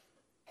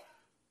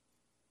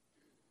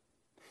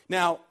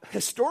 Now,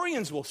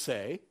 historians will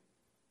say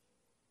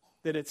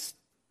that it's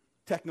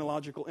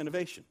technological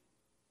innovation,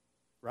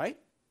 right?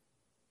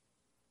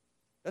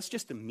 That's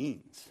just a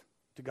means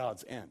to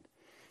God's end.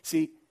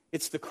 See,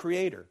 it's the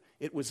Creator.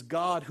 It was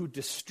God who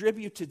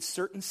distributed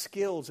certain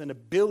skills and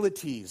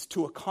abilities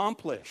to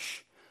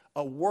accomplish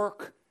a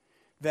work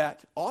that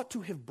ought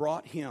to have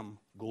brought him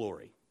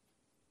glory.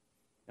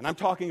 And I'm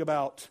talking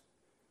about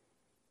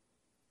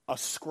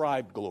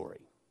ascribed glory.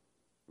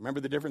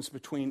 Remember the difference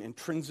between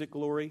intrinsic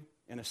glory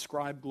and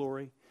ascribed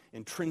glory?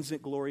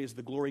 Intrinsic glory is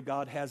the glory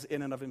God has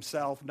in and of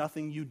himself.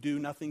 Nothing you do,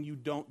 nothing you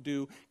don't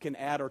do can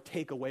add or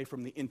take away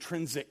from the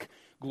intrinsic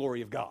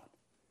glory of God.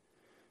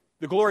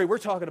 The glory we're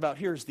talking about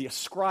here is the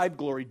ascribed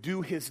glory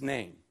due his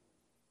name.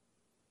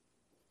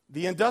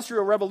 The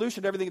Industrial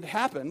Revolution, everything that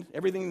happened,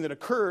 everything that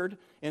occurred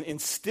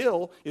and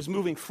still is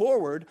moving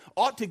forward,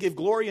 ought to give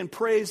glory and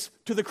praise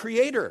to the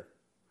Creator.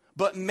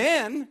 But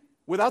men,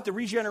 without the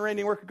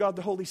regenerating work of God,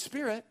 the Holy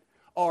Spirit,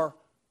 are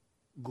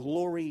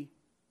glory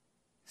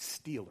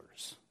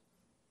stealers.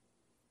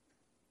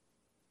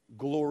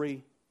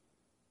 Glory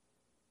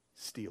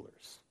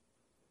stealers.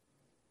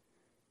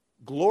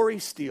 Glory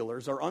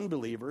stealers are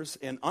unbelievers,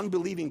 and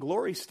unbelieving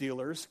glory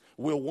stealers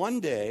will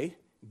one day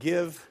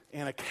give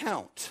an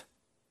account,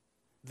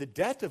 the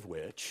debt of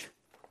which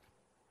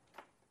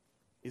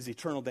is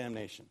eternal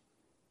damnation,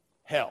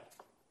 hell,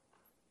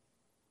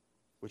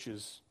 which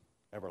is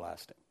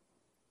everlasting.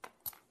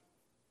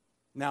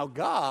 Now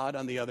God,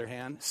 on the other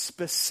hand,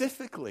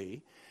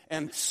 specifically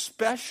and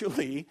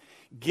specially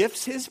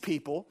gifts his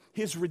people,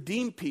 his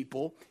redeemed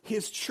people,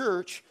 his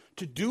church,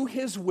 to do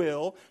his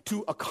will,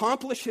 to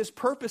accomplish his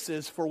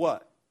purposes for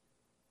what?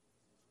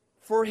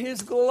 For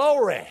his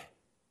glory.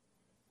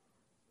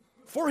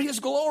 For his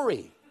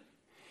glory.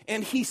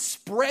 And he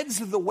spreads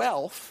the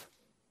wealth,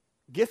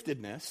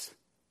 giftedness,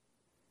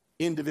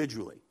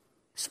 individually.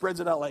 Spreads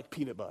it out like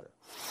peanut butter.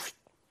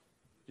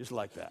 Just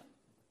like that.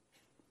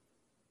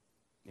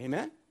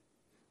 Amen?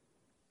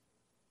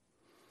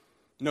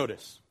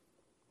 Notice,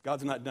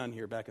 God's not done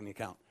here back in the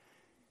account.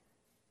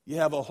 You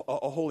have a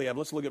Aholiab.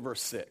 Let's look at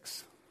verse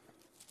 6.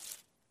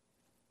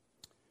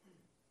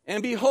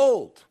 And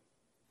behold,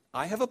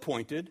 I have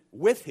appointed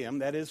with him,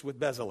 that is with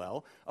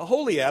Bezalel,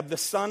 Aholiab, the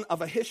son of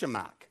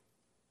Ahishamach,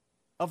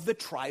 of the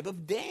tribe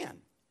of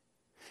Dan.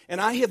 And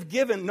I have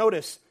given,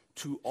 notice,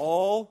 to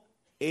all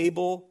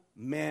able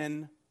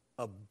men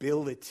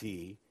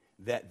ability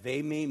that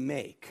they may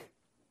make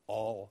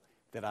all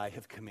that I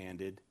have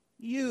commanded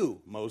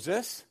you,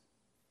 Moses.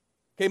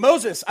 Okay,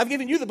 Moses, I've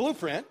given you the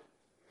blueprint,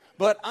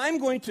 but I'm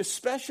going to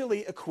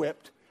specially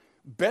equip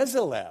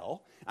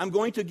Bezalel. I'm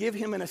going to give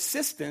him an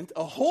assistant,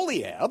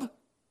 Aholiab,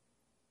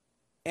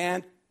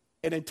 and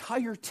an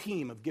entire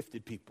team of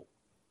gifted people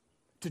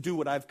to do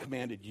what I've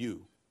commanded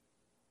you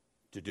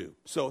to do.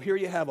 So here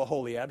you have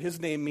Aholiab. His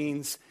name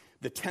means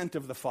the tent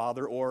of the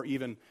Father, or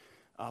even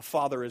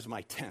Father is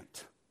my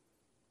tent.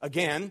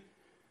 Again,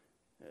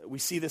 we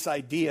see this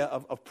idea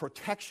of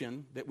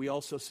protection that we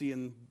also see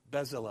in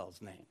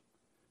Bezalel's name.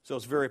 So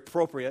it's very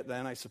appropriate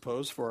then, I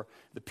suppose, for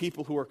the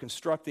people who are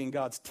constructing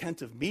God's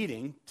tent of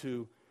meeting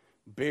to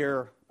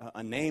bear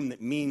a name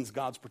that means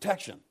God's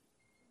protection.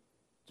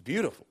 It's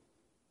beautiful.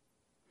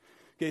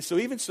 Okay, so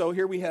even so,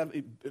 here we have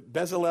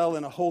Bezalel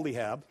and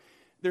Aholiab.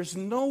 There's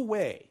no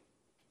way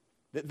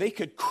that they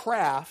could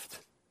craft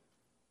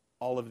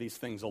all of these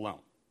things alone.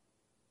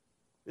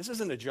 This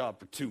isn't a job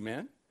for two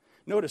men.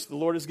 Notice the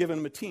Lord has given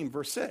them a team.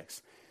 Verse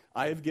 6,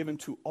 I have given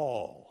to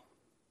all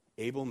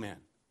able men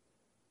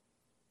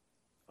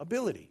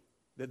ability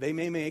that they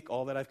may make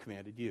all that I've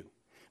commanded you.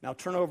 Now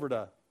turn over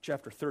to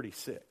chapter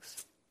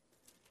 36.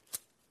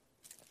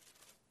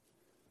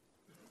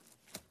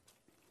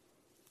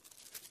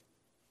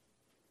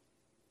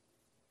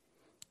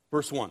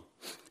 Verse 1.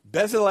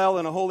 Bezalel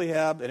and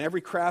Aholiab and every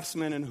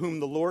craftsman in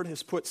whom the Lord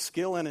has put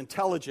skill and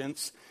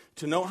intelligence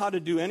to know how to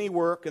do any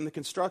work in the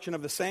construction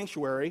of the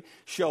sanctuary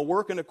shall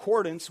work in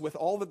accordance with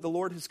all that the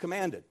Lord has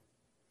commanded.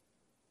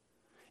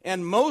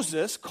 And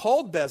Moses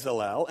called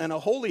Bezalel and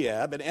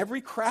Aholiab and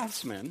every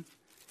craftsman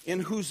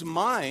in whose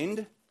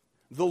mind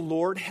the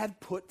Lord had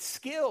put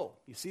skill.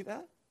 You see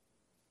that?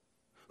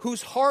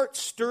 Whose heart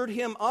stirred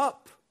him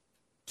up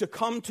to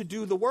come to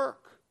do the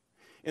work.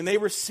 And they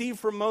received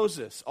from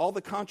Moses all the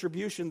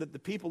contribution that the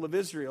people of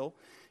Israel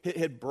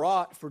had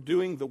brought for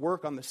doing the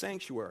work on the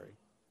sanctuary.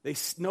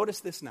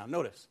 Notice this now.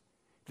 Notice.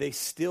 They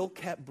still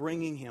kept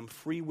bringing him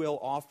free will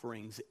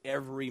offerings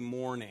every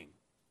morning.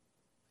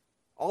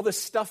 All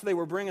this stuff they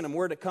were bringing him,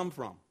 where'd it come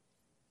from?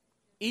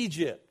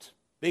 Egypt.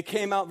 They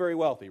came out very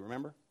wealthy,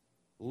 remember?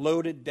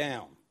 Loaded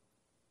down.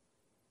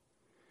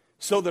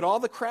 So that all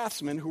the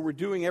craftsmen who were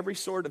doing every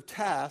sort of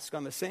task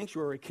on the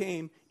sanctuary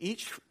came,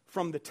 each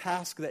from the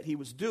task that he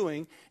was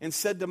doing, and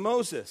said to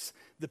Moses,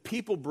 the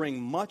people bring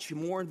much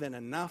more than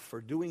enough for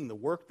doing the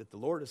work that the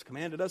Lord has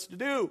commanded us to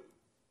do.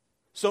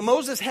 So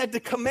Moses had to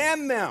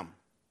command them,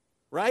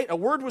 right? A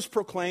word was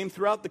proclaimed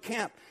throughout the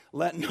camp.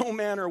 Let no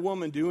man or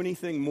woman do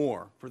anything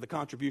more for the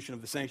contribution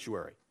of the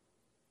sanctuary.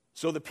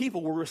 So the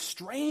people were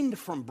restrained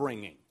from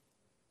bringing.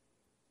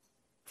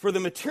 For the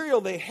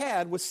material they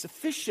had was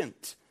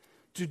sufficient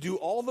to do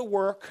all the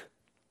work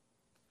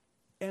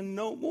and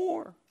no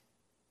more.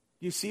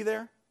 You see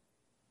there?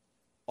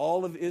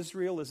 All of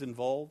Israel is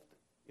involved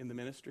in the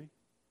ministry.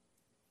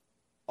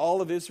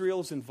 All of Israel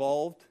is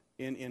involved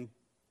in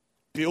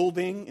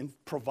building and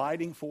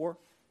providing for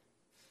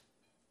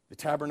the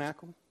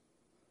tabernacle.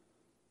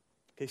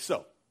 Okay,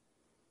 so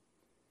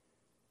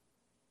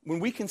When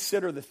we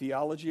consider the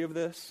theology of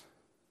this,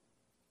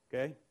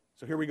 okay,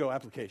 so here we go,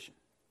 application.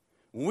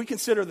 When we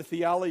consider the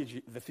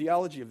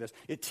theology of this,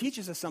 it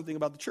teaches us something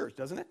about the church,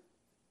 doesn't it?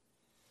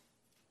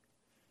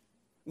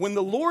 When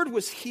the Lord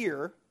was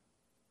here,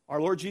 our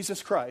Lord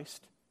Jesus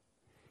Christ,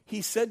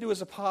 he said to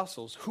his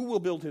apostles, who will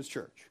build his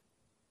church?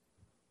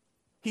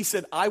 He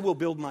said, I will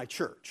build my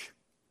church,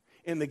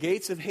 and the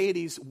gates of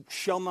Hades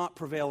shall not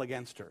prevail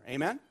against her.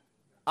 Amen?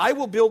 I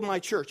will build my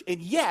church.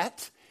 And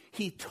yet,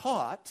 he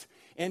taught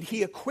and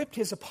he equipped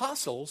his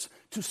apostles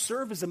to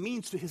serve as a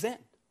means to his end.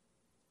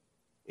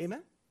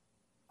 Amen?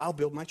 I'll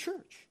build my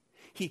church.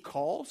 He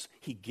calls,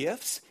 he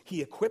gifts,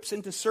 he equips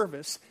into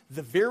service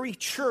the very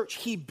church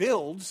he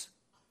builds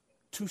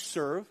to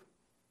serve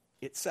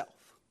itself.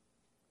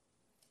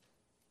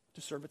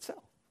 To serve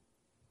itself.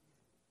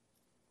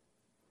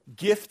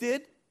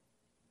 Gifted,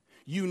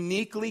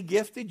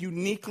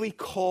 uniquely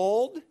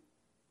called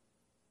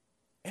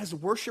as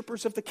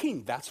worshipers of the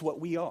King. That's what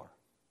we are.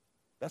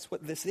 That's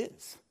what this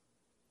is.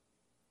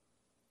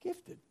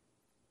 Gifted,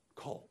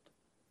 called.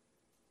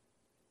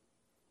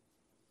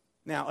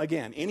 Now,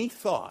 again, any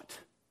thought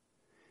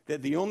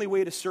that the only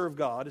way to serve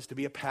God is to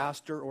be a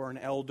pastor or an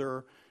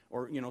elder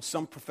or,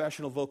 some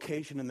professional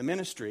vocation in the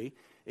ministry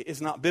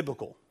is not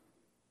biblical.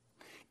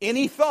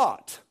 Any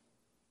thought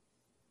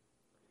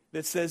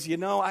that says,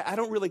 I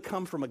don't really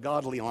come from a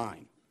godly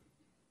line,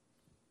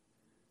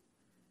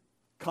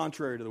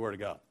 contrary to the Word of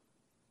God.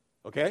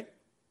 Okay?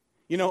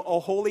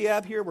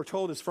 Oholiab here, we're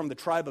told, is from the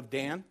tribe of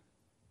Dan,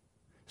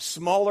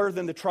 smaller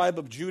than the tribe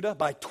of Judah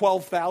by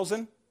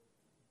 12,000.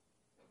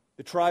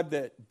 The tribe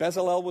that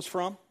Bezalel was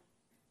from,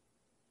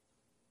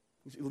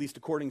 at least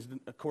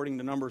according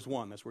to Numbers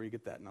 1. That's where you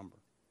get that number.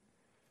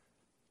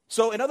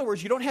 So, in other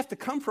words, you don't have to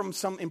come from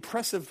some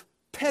impressive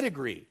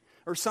pedigree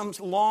or some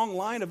long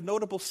line of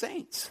notable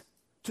saints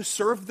to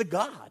serve the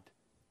God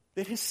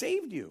that has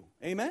saved you.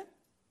 Amen?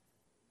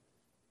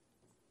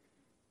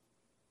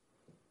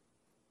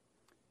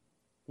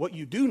 What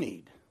you do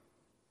need,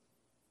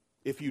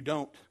 if you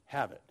don't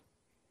have it,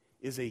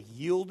 is a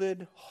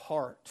yielded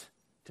heart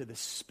to the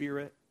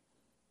Spirit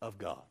of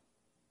God.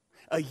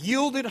 A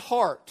yielded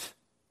heart,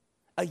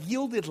 a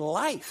yielded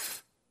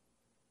life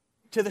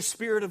to the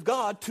Spirit of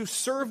God to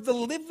serve the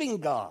living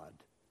God,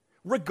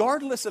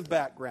 regardless of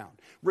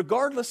background,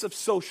 regardless of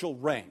social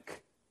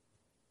rank,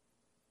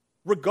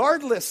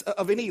 regardless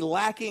of any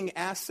lacking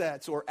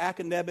assets or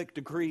academic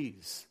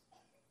degrees.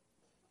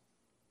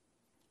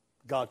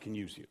 God can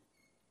use you.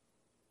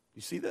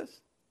 You see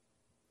this?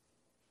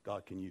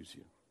 God can use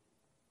you.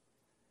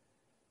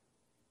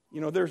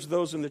 There's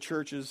those in the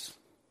churches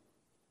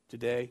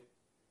today,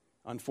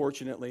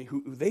 unfortunately,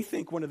 who they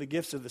think one of the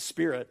gifts of the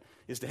Spirit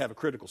is to have a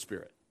critical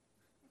spirit.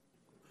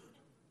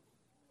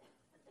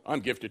 I'm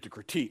gifted to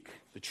critique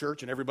the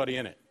church and everybody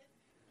in it.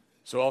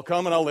 So I'll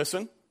come and I'll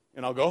listen,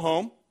 and I'll go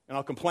home, and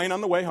I'll complain on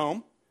the way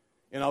home,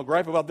 and I'll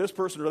gripe about this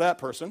person or that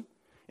person,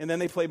 and then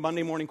they play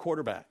Monday morning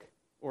quarterback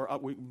or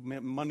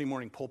Monday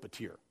morning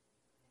pulpiteer.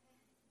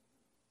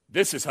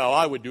 This is how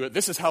I would do it.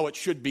 This is how it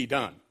should be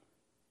done.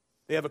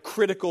 They have a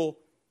critical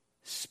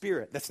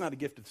spirit. That's not a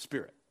gift of the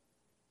Spirit.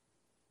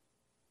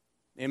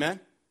 Amen?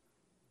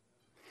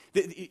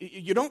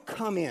 You don't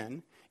come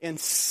in and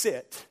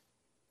sit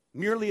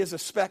merely as a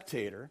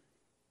spectator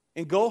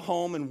and go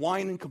home and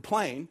whine and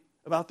complain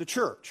about the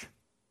church.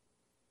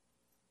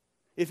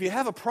 If you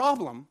have a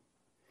problem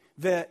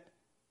that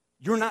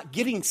you're not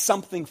getting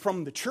something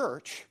from the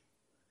church,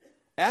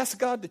 ask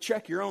God to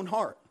check your own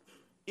heart,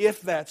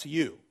 if that's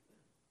you.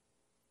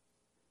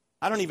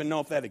 I don't even know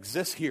if that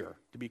exists here,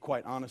 to be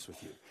quite honest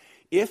with you.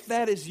 If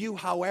that is you,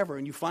 however,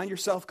 and you find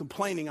yourself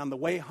complaining on the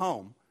way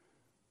home,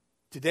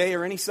 today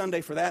or any Sunday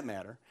for that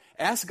matter,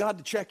 ask God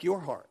to check your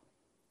heart.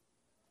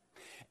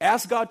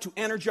 Ask God to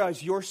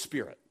energize your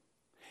spirit.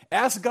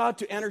 Ask God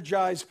to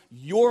energize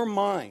your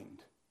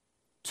mind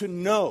to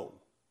know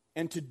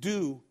and to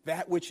do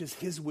that which is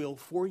His will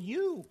for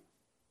you.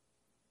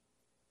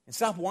 And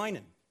stop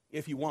whining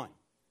if you whine.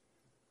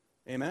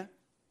 Amen?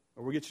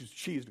 Or we'll get you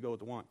cheese to go with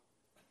the wine.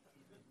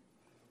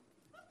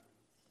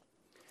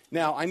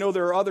 Now, I know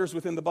there are others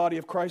within the body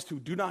of Christ who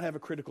do not have a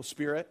critical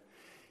spirit,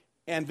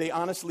 and they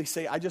honestly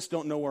say, I just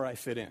don't know where I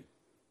fit in.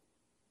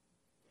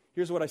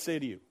 Here's what I say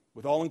to you,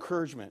 with all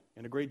encouragement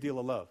and a great deal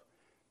of love.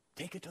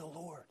 Take it to the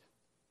Lord.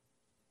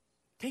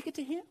 Take it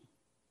to Him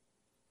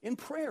in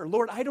prayer.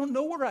 Lord, I don't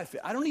know where I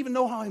fit. I don't even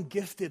know how I'm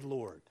gifted,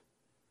 Lord.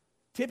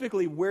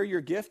 Typically, where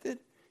you're gifted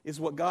is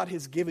what God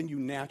has given you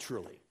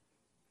naturally.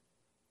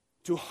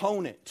 To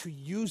hone it, to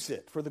use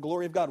it for the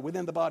glory of God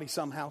within the body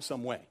somehow,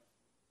 some way.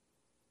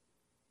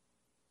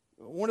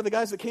 One of the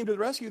guys that came to the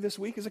rescue this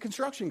week is a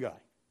construction guy.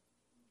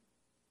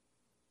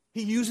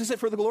 He uses it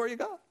for the glory of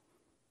God.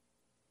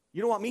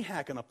 You don't want me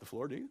hacking up the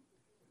floor, do you?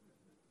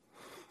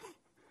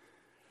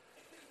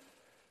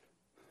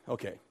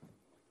 Okay.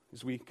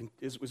 As we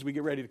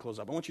get ready to close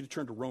up, I want you to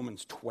turn to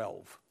Romans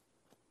 12.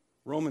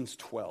 Romans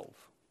 12.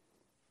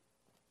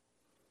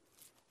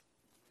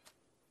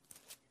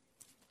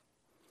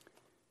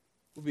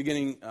 We'll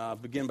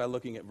begin by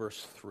looking at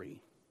verse 3.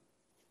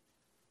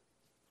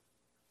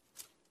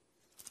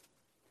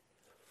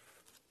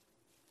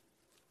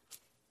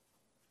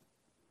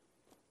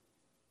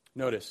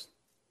 Notice,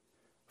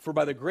 for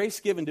by the grace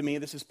given to me,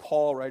 this is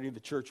Paul writing to the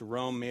church of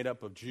Rome, made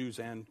up of Jews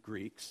and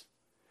Greeks.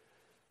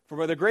 For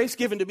by the grace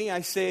given to me,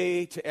 I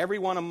say to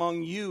everyone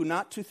among you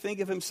not to think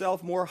of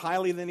himself more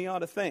highly than he ought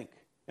to think.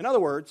 In other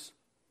words,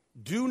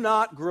 do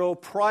not grow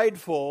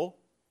prideful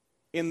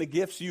in the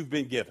gifts you've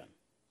been given.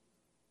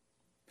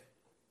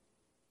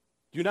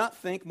 Do not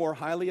think more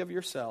highly of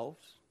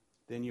yourselves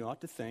than you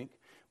ought to think,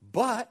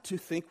 but to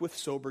think with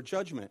sober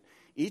judgment,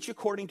 each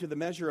according to the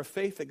measure of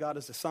faith that God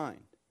has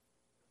assigned.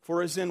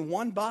 For as in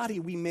one body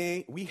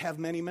we have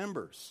many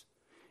members,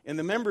 and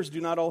the members do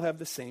not all have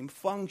the same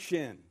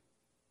function.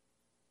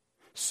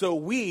 So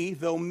we,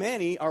 though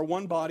many, are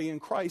one body in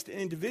Christ, and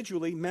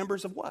individually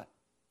members of what?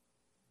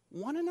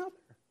 One another.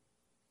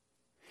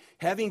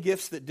 Having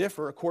gifts that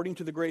differ according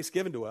to the grace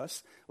given to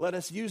us, let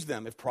us use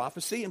them. If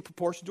prophecy, in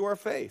proportion to our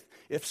faith.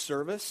 If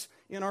service,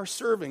 in our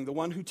serving. The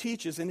one who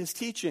teaches, in his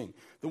teaching.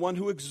 The one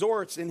who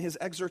exhorts, in his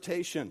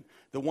exhortation.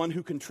 The one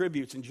who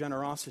contributes, in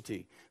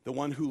generosity. The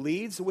one who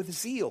leads, with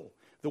zeal.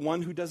 The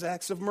one who does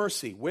acts of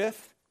mercy,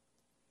 with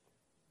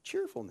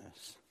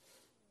cheerfulness.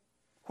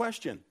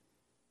 Question: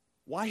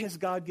 why has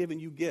God given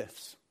you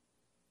gifts?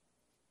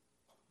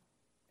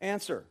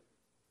 Answer: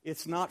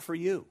 it's not for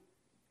you.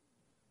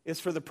 It's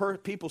for the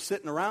people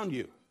sitting around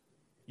you.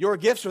 Your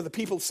gifts are the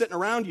people sitting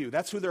around you.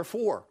 That's who they're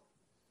for.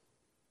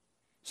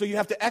 So you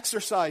have to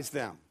exercise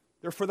them.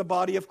 They're for the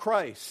body of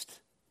Christ.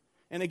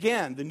 And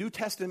again, the New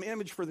Testament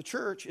image for the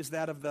church is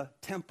that of the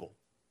temple,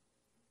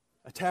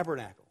 a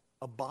tabernacle,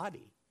 a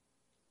body.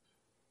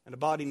 And a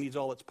body needs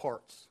all its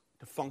parts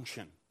to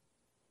function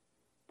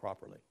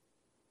properly.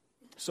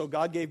 So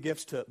God gave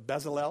gifts to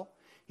Bezalel.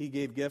 He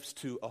gave gifts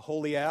to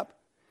Aholiab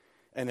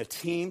and a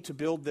team to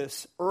build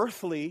this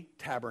earthly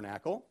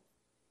tabernacle.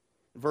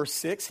 Verse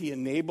 6, he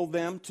enabled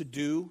them to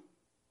do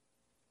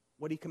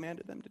what he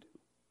commanded them to do.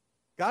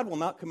 God will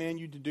not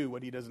command you to do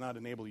what he does not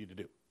enable you to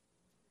do.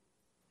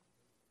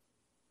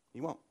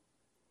 He won't.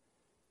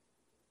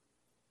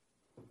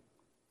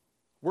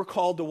 We're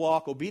called to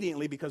walk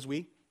obediently because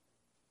we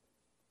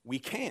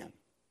can.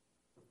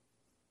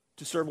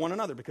 To serve one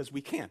another because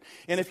we can.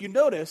 And if you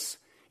notice,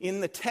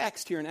 in the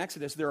text here in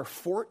Exodus, there are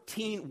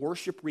 14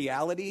 worship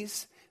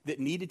realities that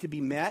needed to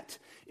be met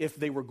if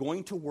they were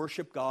going to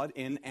worship God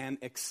in an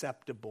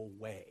acceptable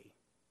way.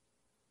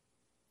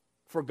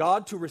 For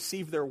God to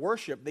receive their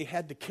worship, they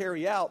had to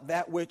carry out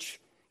that which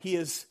he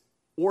is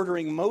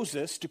ordering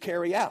Moses to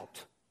carry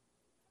out.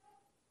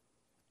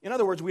 In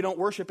other words, we don't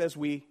worship as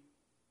we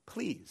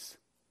please.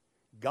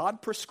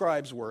 God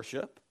prescribes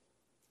worship,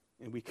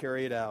 and we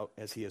carry it out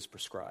as he has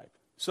prescribed.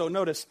 So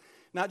notice,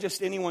 not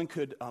just anyone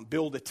could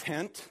build a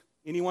tent.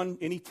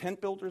 Any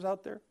tent builders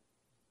out there?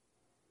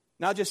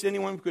 Not just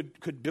anyone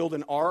could build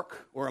an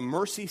ark or a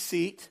mercy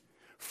seat,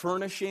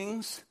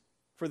 furnishings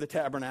for the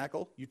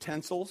tabernacle,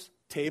 utensils,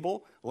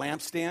 table,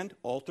 lampstand,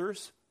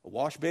 altars, a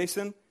wash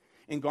basin,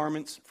 and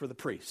garments for the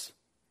priests.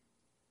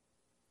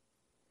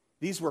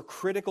 These were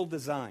critical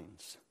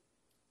designs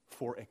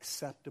for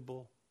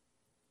acceptable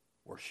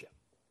worship.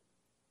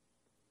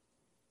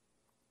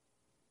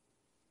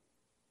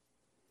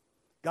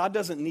 God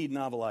doesn't need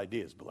novel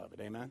ideas, beloved.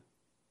 Amen?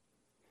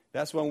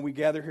 That's why when we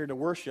gather here to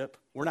worship,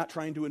 we're not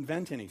trying to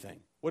invent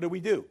anything. What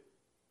do?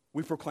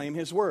 We proclaim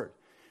his word.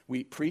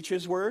 We preach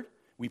his word.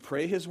 We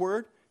pray his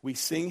word. We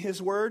sing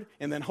his word.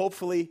 And then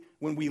hopefully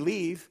when we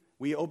leave,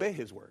 we obey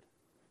his word.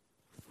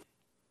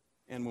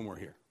 And when we're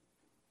here.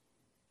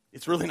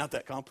 It's really not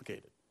that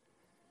complicated.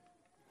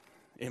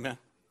 Amen?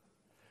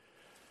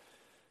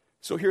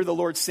 So here the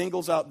Lord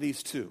singles out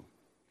these two.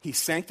 He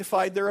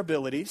sanctified their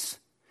abilities.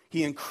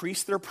 He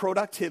increased their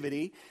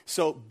productivity.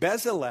 So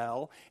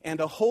Bezalel and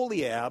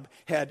Aholiab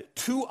had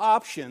two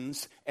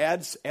options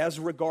as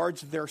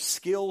regards their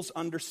skills,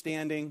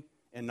 understanding,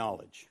 and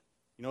knowledge.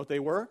 You know what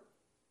they were?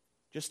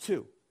 Just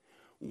two.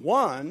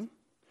 One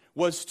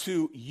was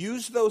to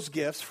use those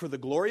gifts for the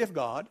glory of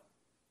God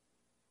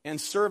and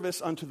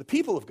service unto the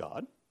people of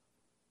God.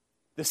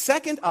 The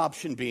second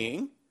option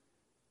being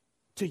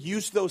to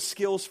use those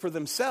skills for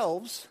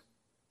themselves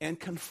and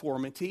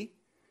conformity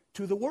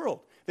to the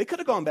world. They could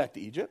have gone back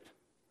to Egypt.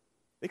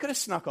 They could have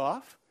snuck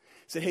off,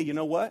 said, hey, you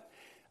know what?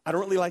 I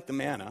don't really like the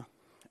manna.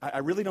 I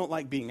really don't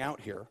like being out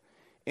here.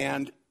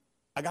 And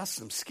I got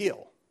some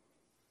skill.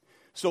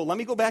 So let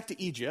me go back to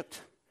Egypt.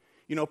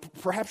 You know,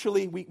 perhaps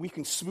really we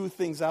can smooth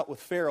things out with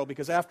Pharaoh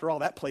because after all,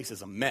 that place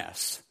is a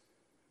mess.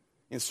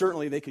 And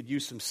certainly they could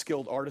use some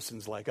skilled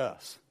artisans like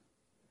us.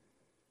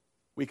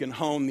 We can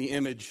hone the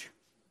image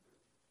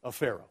of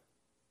Pharaoh.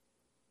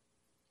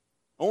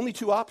 Only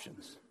two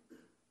options.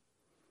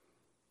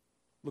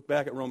 Look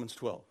back at Romans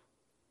 12.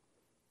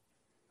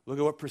 Look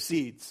at what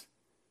precedes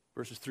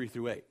verses 3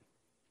 through 8.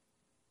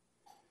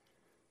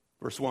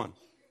 Verse 1.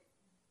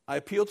 I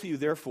appeal to you,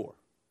 therefore,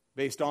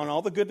 based on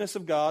all the goodness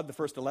of God, the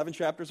first 11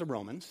 chapters of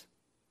Romans,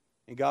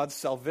 and God's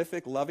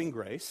salvific loving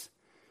grace,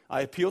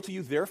 I appeal to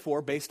you,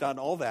 therefore, based on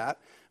all that,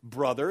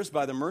 brothers,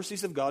 by the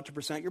mercies of God, to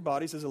present your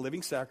bodies as a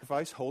living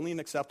sacrifice, holy and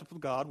acceptable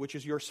to God, which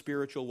is your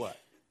spiritual what?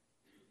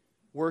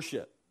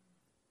 Worship.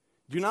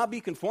 Do not be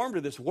conformed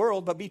to this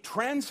world, but be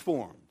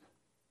transformed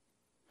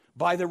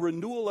by the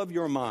renewal of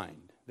your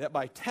mind, that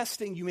by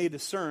testing you may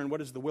discern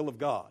what is the will of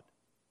God,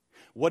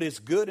 what is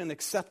good and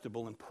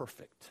acceptable and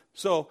perfect.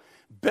 So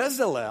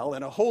Bezalel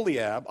and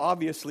Aholiab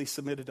obviously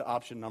submitted to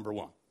option number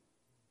one.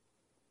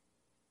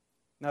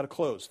 Now to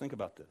close, think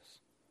about this.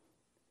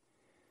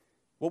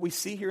 What we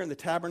see here in the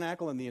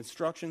tabernacle and the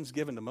instructions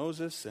given to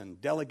Moses and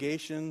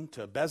delegation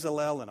to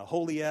Bezalel and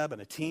Aholiab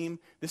and a team,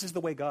 this is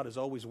the way God has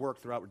always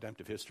worked throughout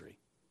redemptive history.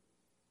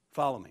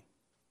 Follow me.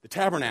 The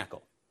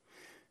tabernacle.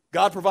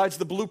 God provides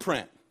the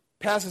blueprint,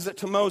 passes it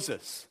to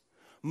Moses.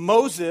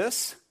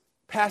 Moses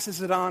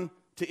passes it on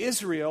to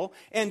Israel,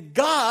 and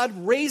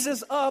God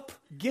raises up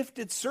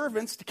gifted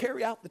servants to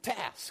carry out the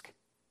task.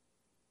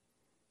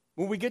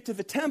 When we get to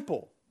the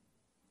temple,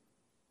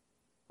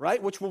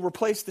 right, which will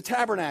replace the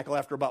tabernacle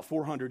after about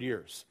 400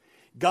 years,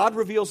 God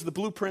reveals the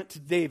blueprint to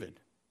David.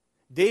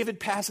 David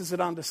passes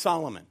it on to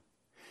Solomon.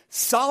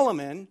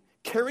 Solomon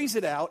carries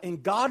it out,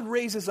 and God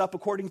raises up,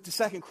 according to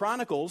 2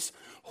 Chronicles,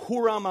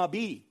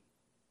 Huram-Abi,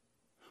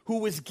 who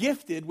was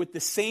gifted with the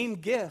same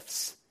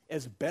gifts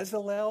as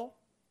Bezalel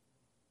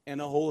and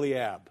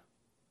Aholiab.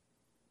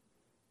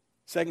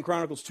 2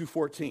 Chronicles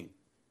 2:14.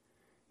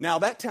 Now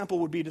that temple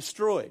would be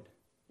destroyed.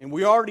 And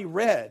we already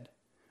read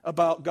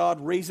about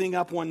God raising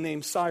up one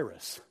named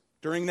Cyrus.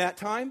 During that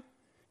time,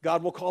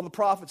 God will call the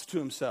prophets to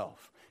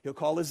himself. He'll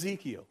call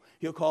Ezekiel.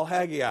 He'll call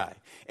Haggai.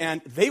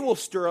 And they will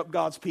stir up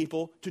God's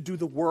people to do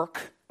the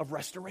work of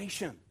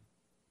restoration.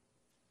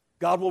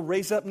 God will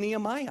raise up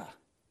Nehemiah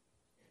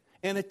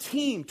and a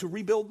team to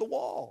rebuild the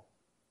wall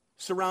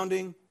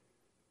surrounding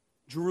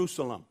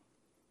Jerusalem.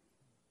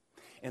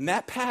 And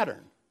that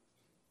pattern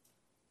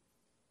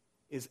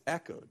is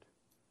echoed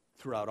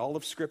throughout all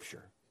of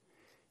Scripture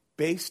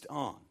based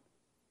on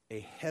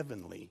a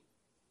heavenly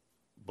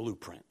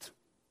blueprint.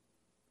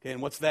 Okay,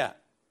 and what's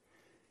that?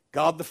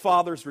 God the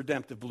Father's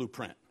redemptive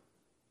blueprint.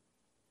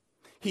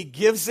 He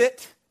gives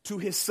it to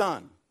his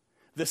Son.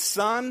 The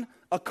Son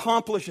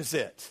accomplishes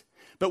it.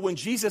 But when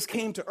Jesus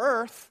came to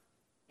earth,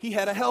 he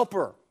had a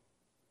helper,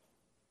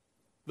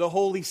 the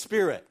Holy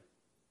Spirit.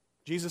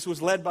 Jesus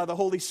was led by the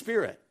Holy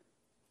Spirit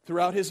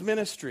throughout his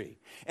ministry.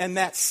 And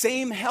that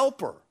same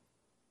helper,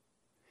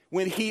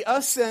 when he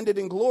ascended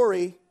in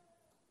glory,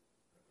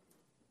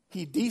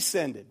 he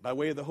descended by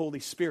way of the Holy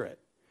Spirit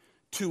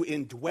to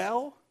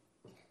indwell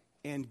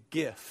and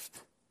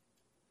gift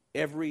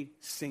every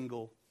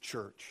single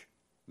church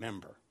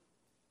member,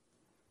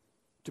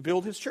 to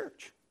build his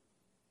church,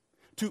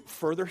 to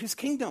further his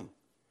kingdom.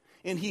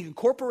 And he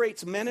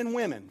incorporates men and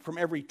women from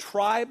every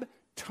tribe,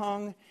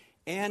 tongue,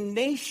 and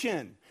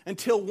nation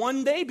until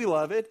one day,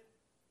 beloved,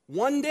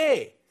 one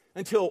day,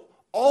 until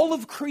all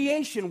of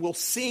creation will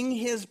sing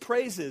his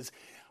praises,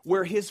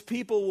 where his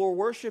people will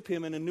worship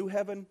him in a new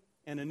heaven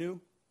and a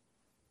new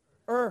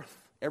earth.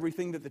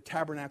 Everything that the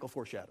tabernacle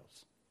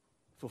foreshadows,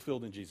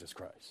 fulfilled in Jesus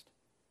Christ.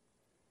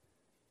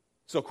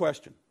 So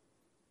question,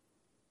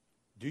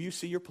 do you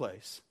see your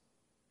place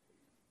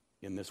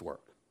in this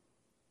work?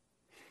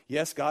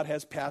 Yes, God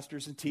has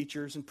pastors and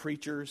teachers and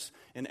preachers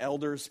and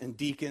elders and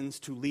deacons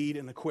to lead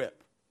and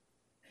equip.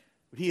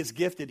 But he has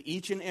gifted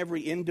each and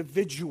every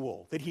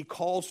individual that he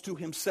calls to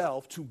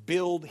himself to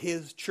build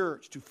his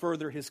church, to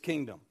further his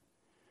kingdom.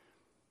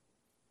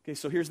 Okay,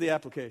 so here's the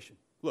application.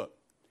 Look,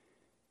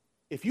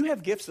 if you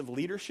have gifts of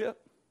leadership,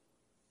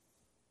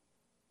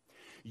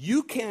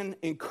 you can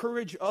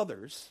encourage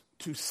others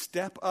to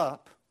step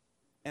up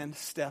and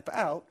step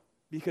out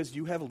because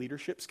you have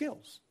leadership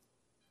skills.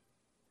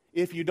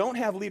 If you don't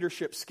have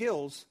leadership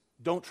skills,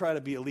 don't try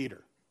to be a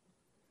leader,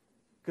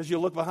 because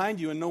you'll look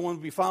behind you and no one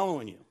will be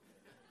following you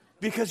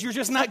because you're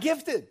just not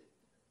gifted.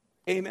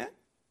 Amen?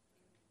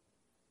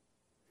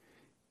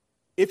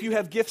 If you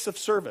have gifts of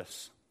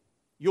service,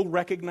 you'll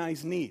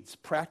recognize needs,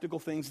 practical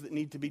things that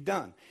need to be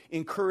done.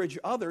 Encourage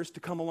others to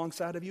come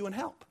alongside of you and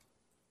help,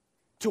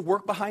 to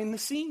work behind the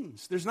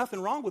scenes. There's nothing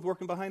wrong with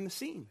working behind the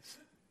scenes.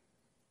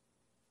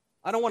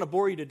 I don't want to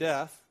bore you to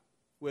death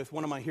with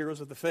one of my heroes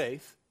of the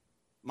faith,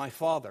 my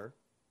father.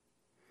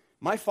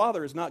 My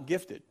father is not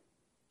gifted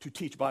to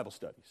teach Bible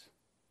studies.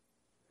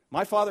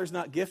 My father is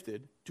not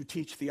gifted to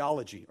teach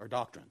theology or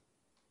doctrine.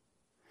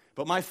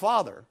 But my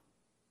father,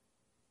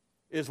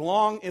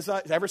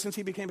 ever since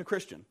he became a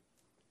Christian,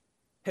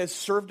 has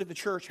served at the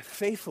church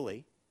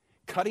faithfully,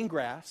 cutting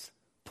grass,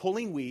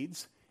 pulling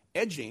weeds,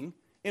 edging,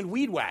 and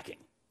weed whacking,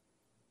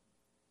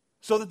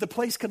 so that the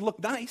place could look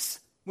nice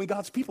when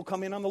God's people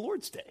come in on the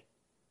Lord's Day.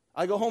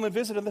 I go home and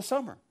visit in the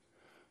summer.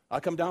 I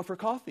come down for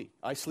coffee.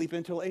 I sleep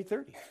until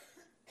 8:30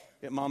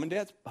 at mom and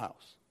dad's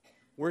house.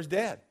 Where's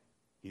dad?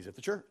 He's at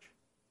the church.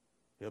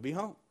 He'll be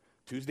home.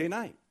 Tuesday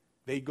night,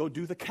 they go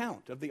do the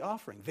count of the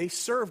offering. They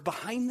serve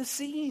behind the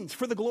scenes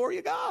for the glory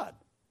of God.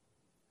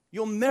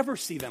 You'll never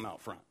see them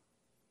out front.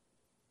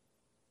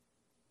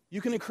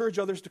 You can encourage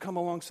others to come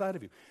alongside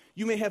of you.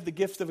 You may have the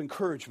gift of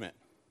encouragement.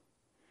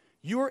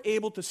 You are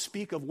able to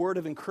speak a word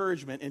of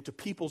encouragement into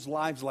people's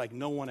lives like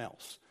no one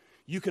else.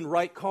 You can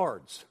write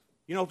cards.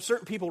 You know,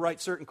 certain people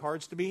write certain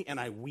cards to me, and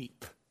I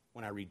weep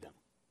when I read them.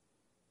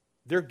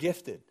 They're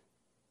gifted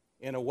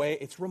in a way,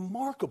 it's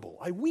remarkable.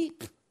 I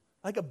weep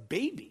like a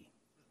baby.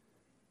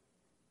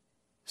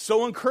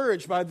 So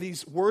encouraged by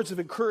these words of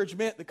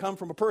encouragement that come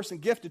from a person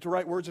gifted to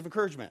write words of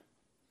encouragement.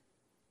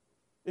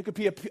 It could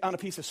be on a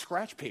piece of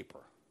scratch paper.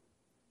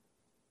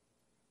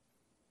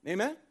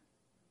 Amen?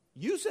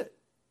 Use it.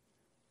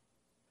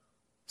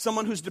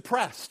 Someone who's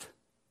depressed,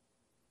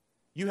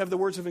 you have the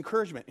words of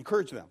encouragement.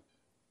 Encourage them.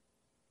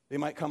 They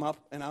might come up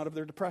and out of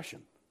their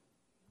depression.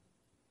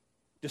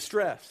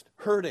 Distressed,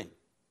 hurting,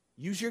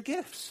 use your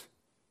gifts.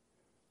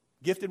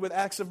 Gifted with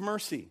acts of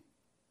mercy,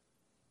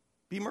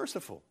 be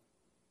merciful.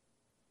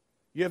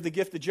 You have the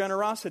gift of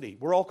generosity.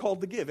 We're all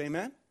called to give,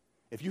 amen?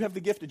 If you have the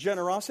gift of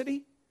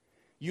generosity,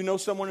 you know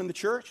someone in the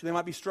church, they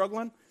might be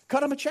struggling,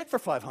 cut them a check for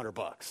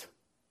 $500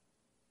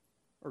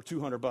 or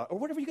 $200 or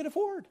whatever you can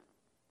afford.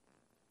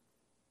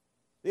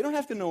 They don't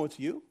have to know it's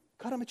you.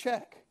 Cut them a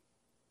check.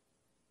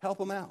 Help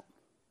them out.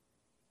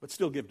 But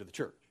still give to the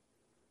church.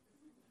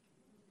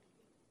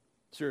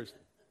 Seriously.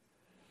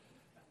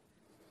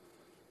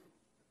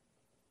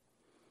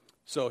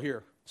 So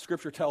here,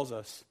 Scripture tells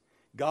us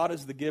God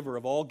is the giver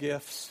of all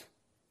gifts.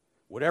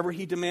 Whatever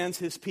he demands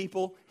his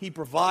people, he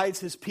provides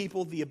his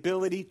people the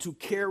ability to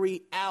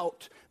carry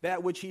out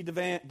that which he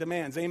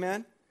demands.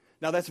 Amen?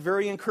 Now that's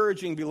very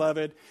encouraging,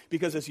 beloved,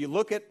 because as you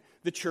look at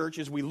the church,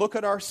 as we look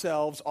at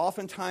ourselves,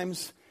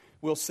 oftentimes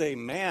we'll say,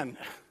 man,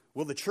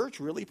 will the church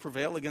really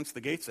prevail against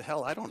the gates of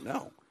hell? I don't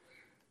know.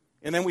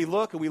 And then we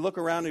look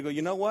around and go,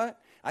 you know what?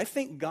 I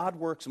think God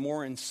works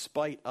more in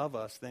spite of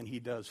us than he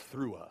does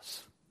through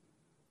us.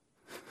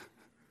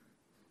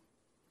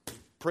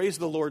 Praise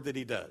the Lord that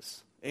he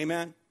does.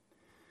 Amen?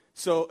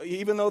 So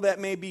even though that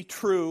may be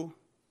true,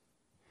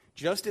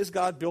 just as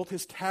God built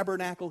his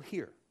tabernacle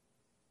here,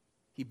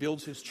 he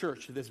builds his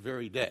church to this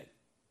very day.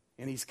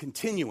 And he's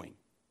continuing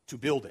to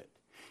build it.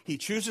 He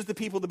chooses the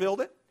people to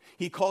build it.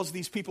 He calls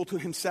these people to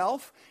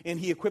himself, and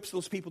he equips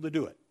those people to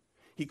do it.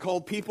 He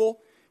called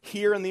people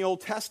here in the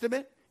Old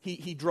Testament.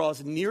 He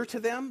draws near to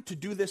them to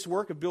do this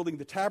work of building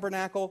the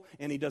tabernacle,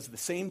 and he does the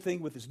same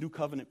thing with his new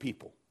covenant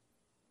people.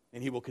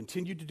 And he will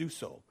continue to do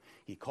so.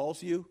 He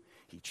calls you,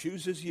 he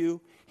chooses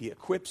you, he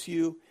equips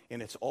you,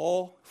 and it's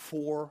all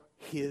for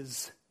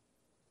his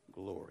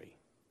glory.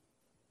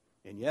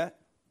 And yet,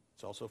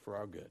 it's also for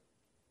our good.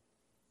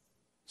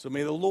 So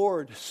may the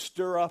Lord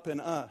stir up in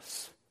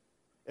us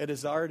a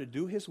desire to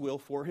do his will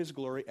for his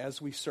glory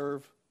as we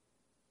serve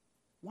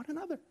one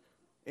another.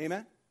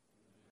 Amen?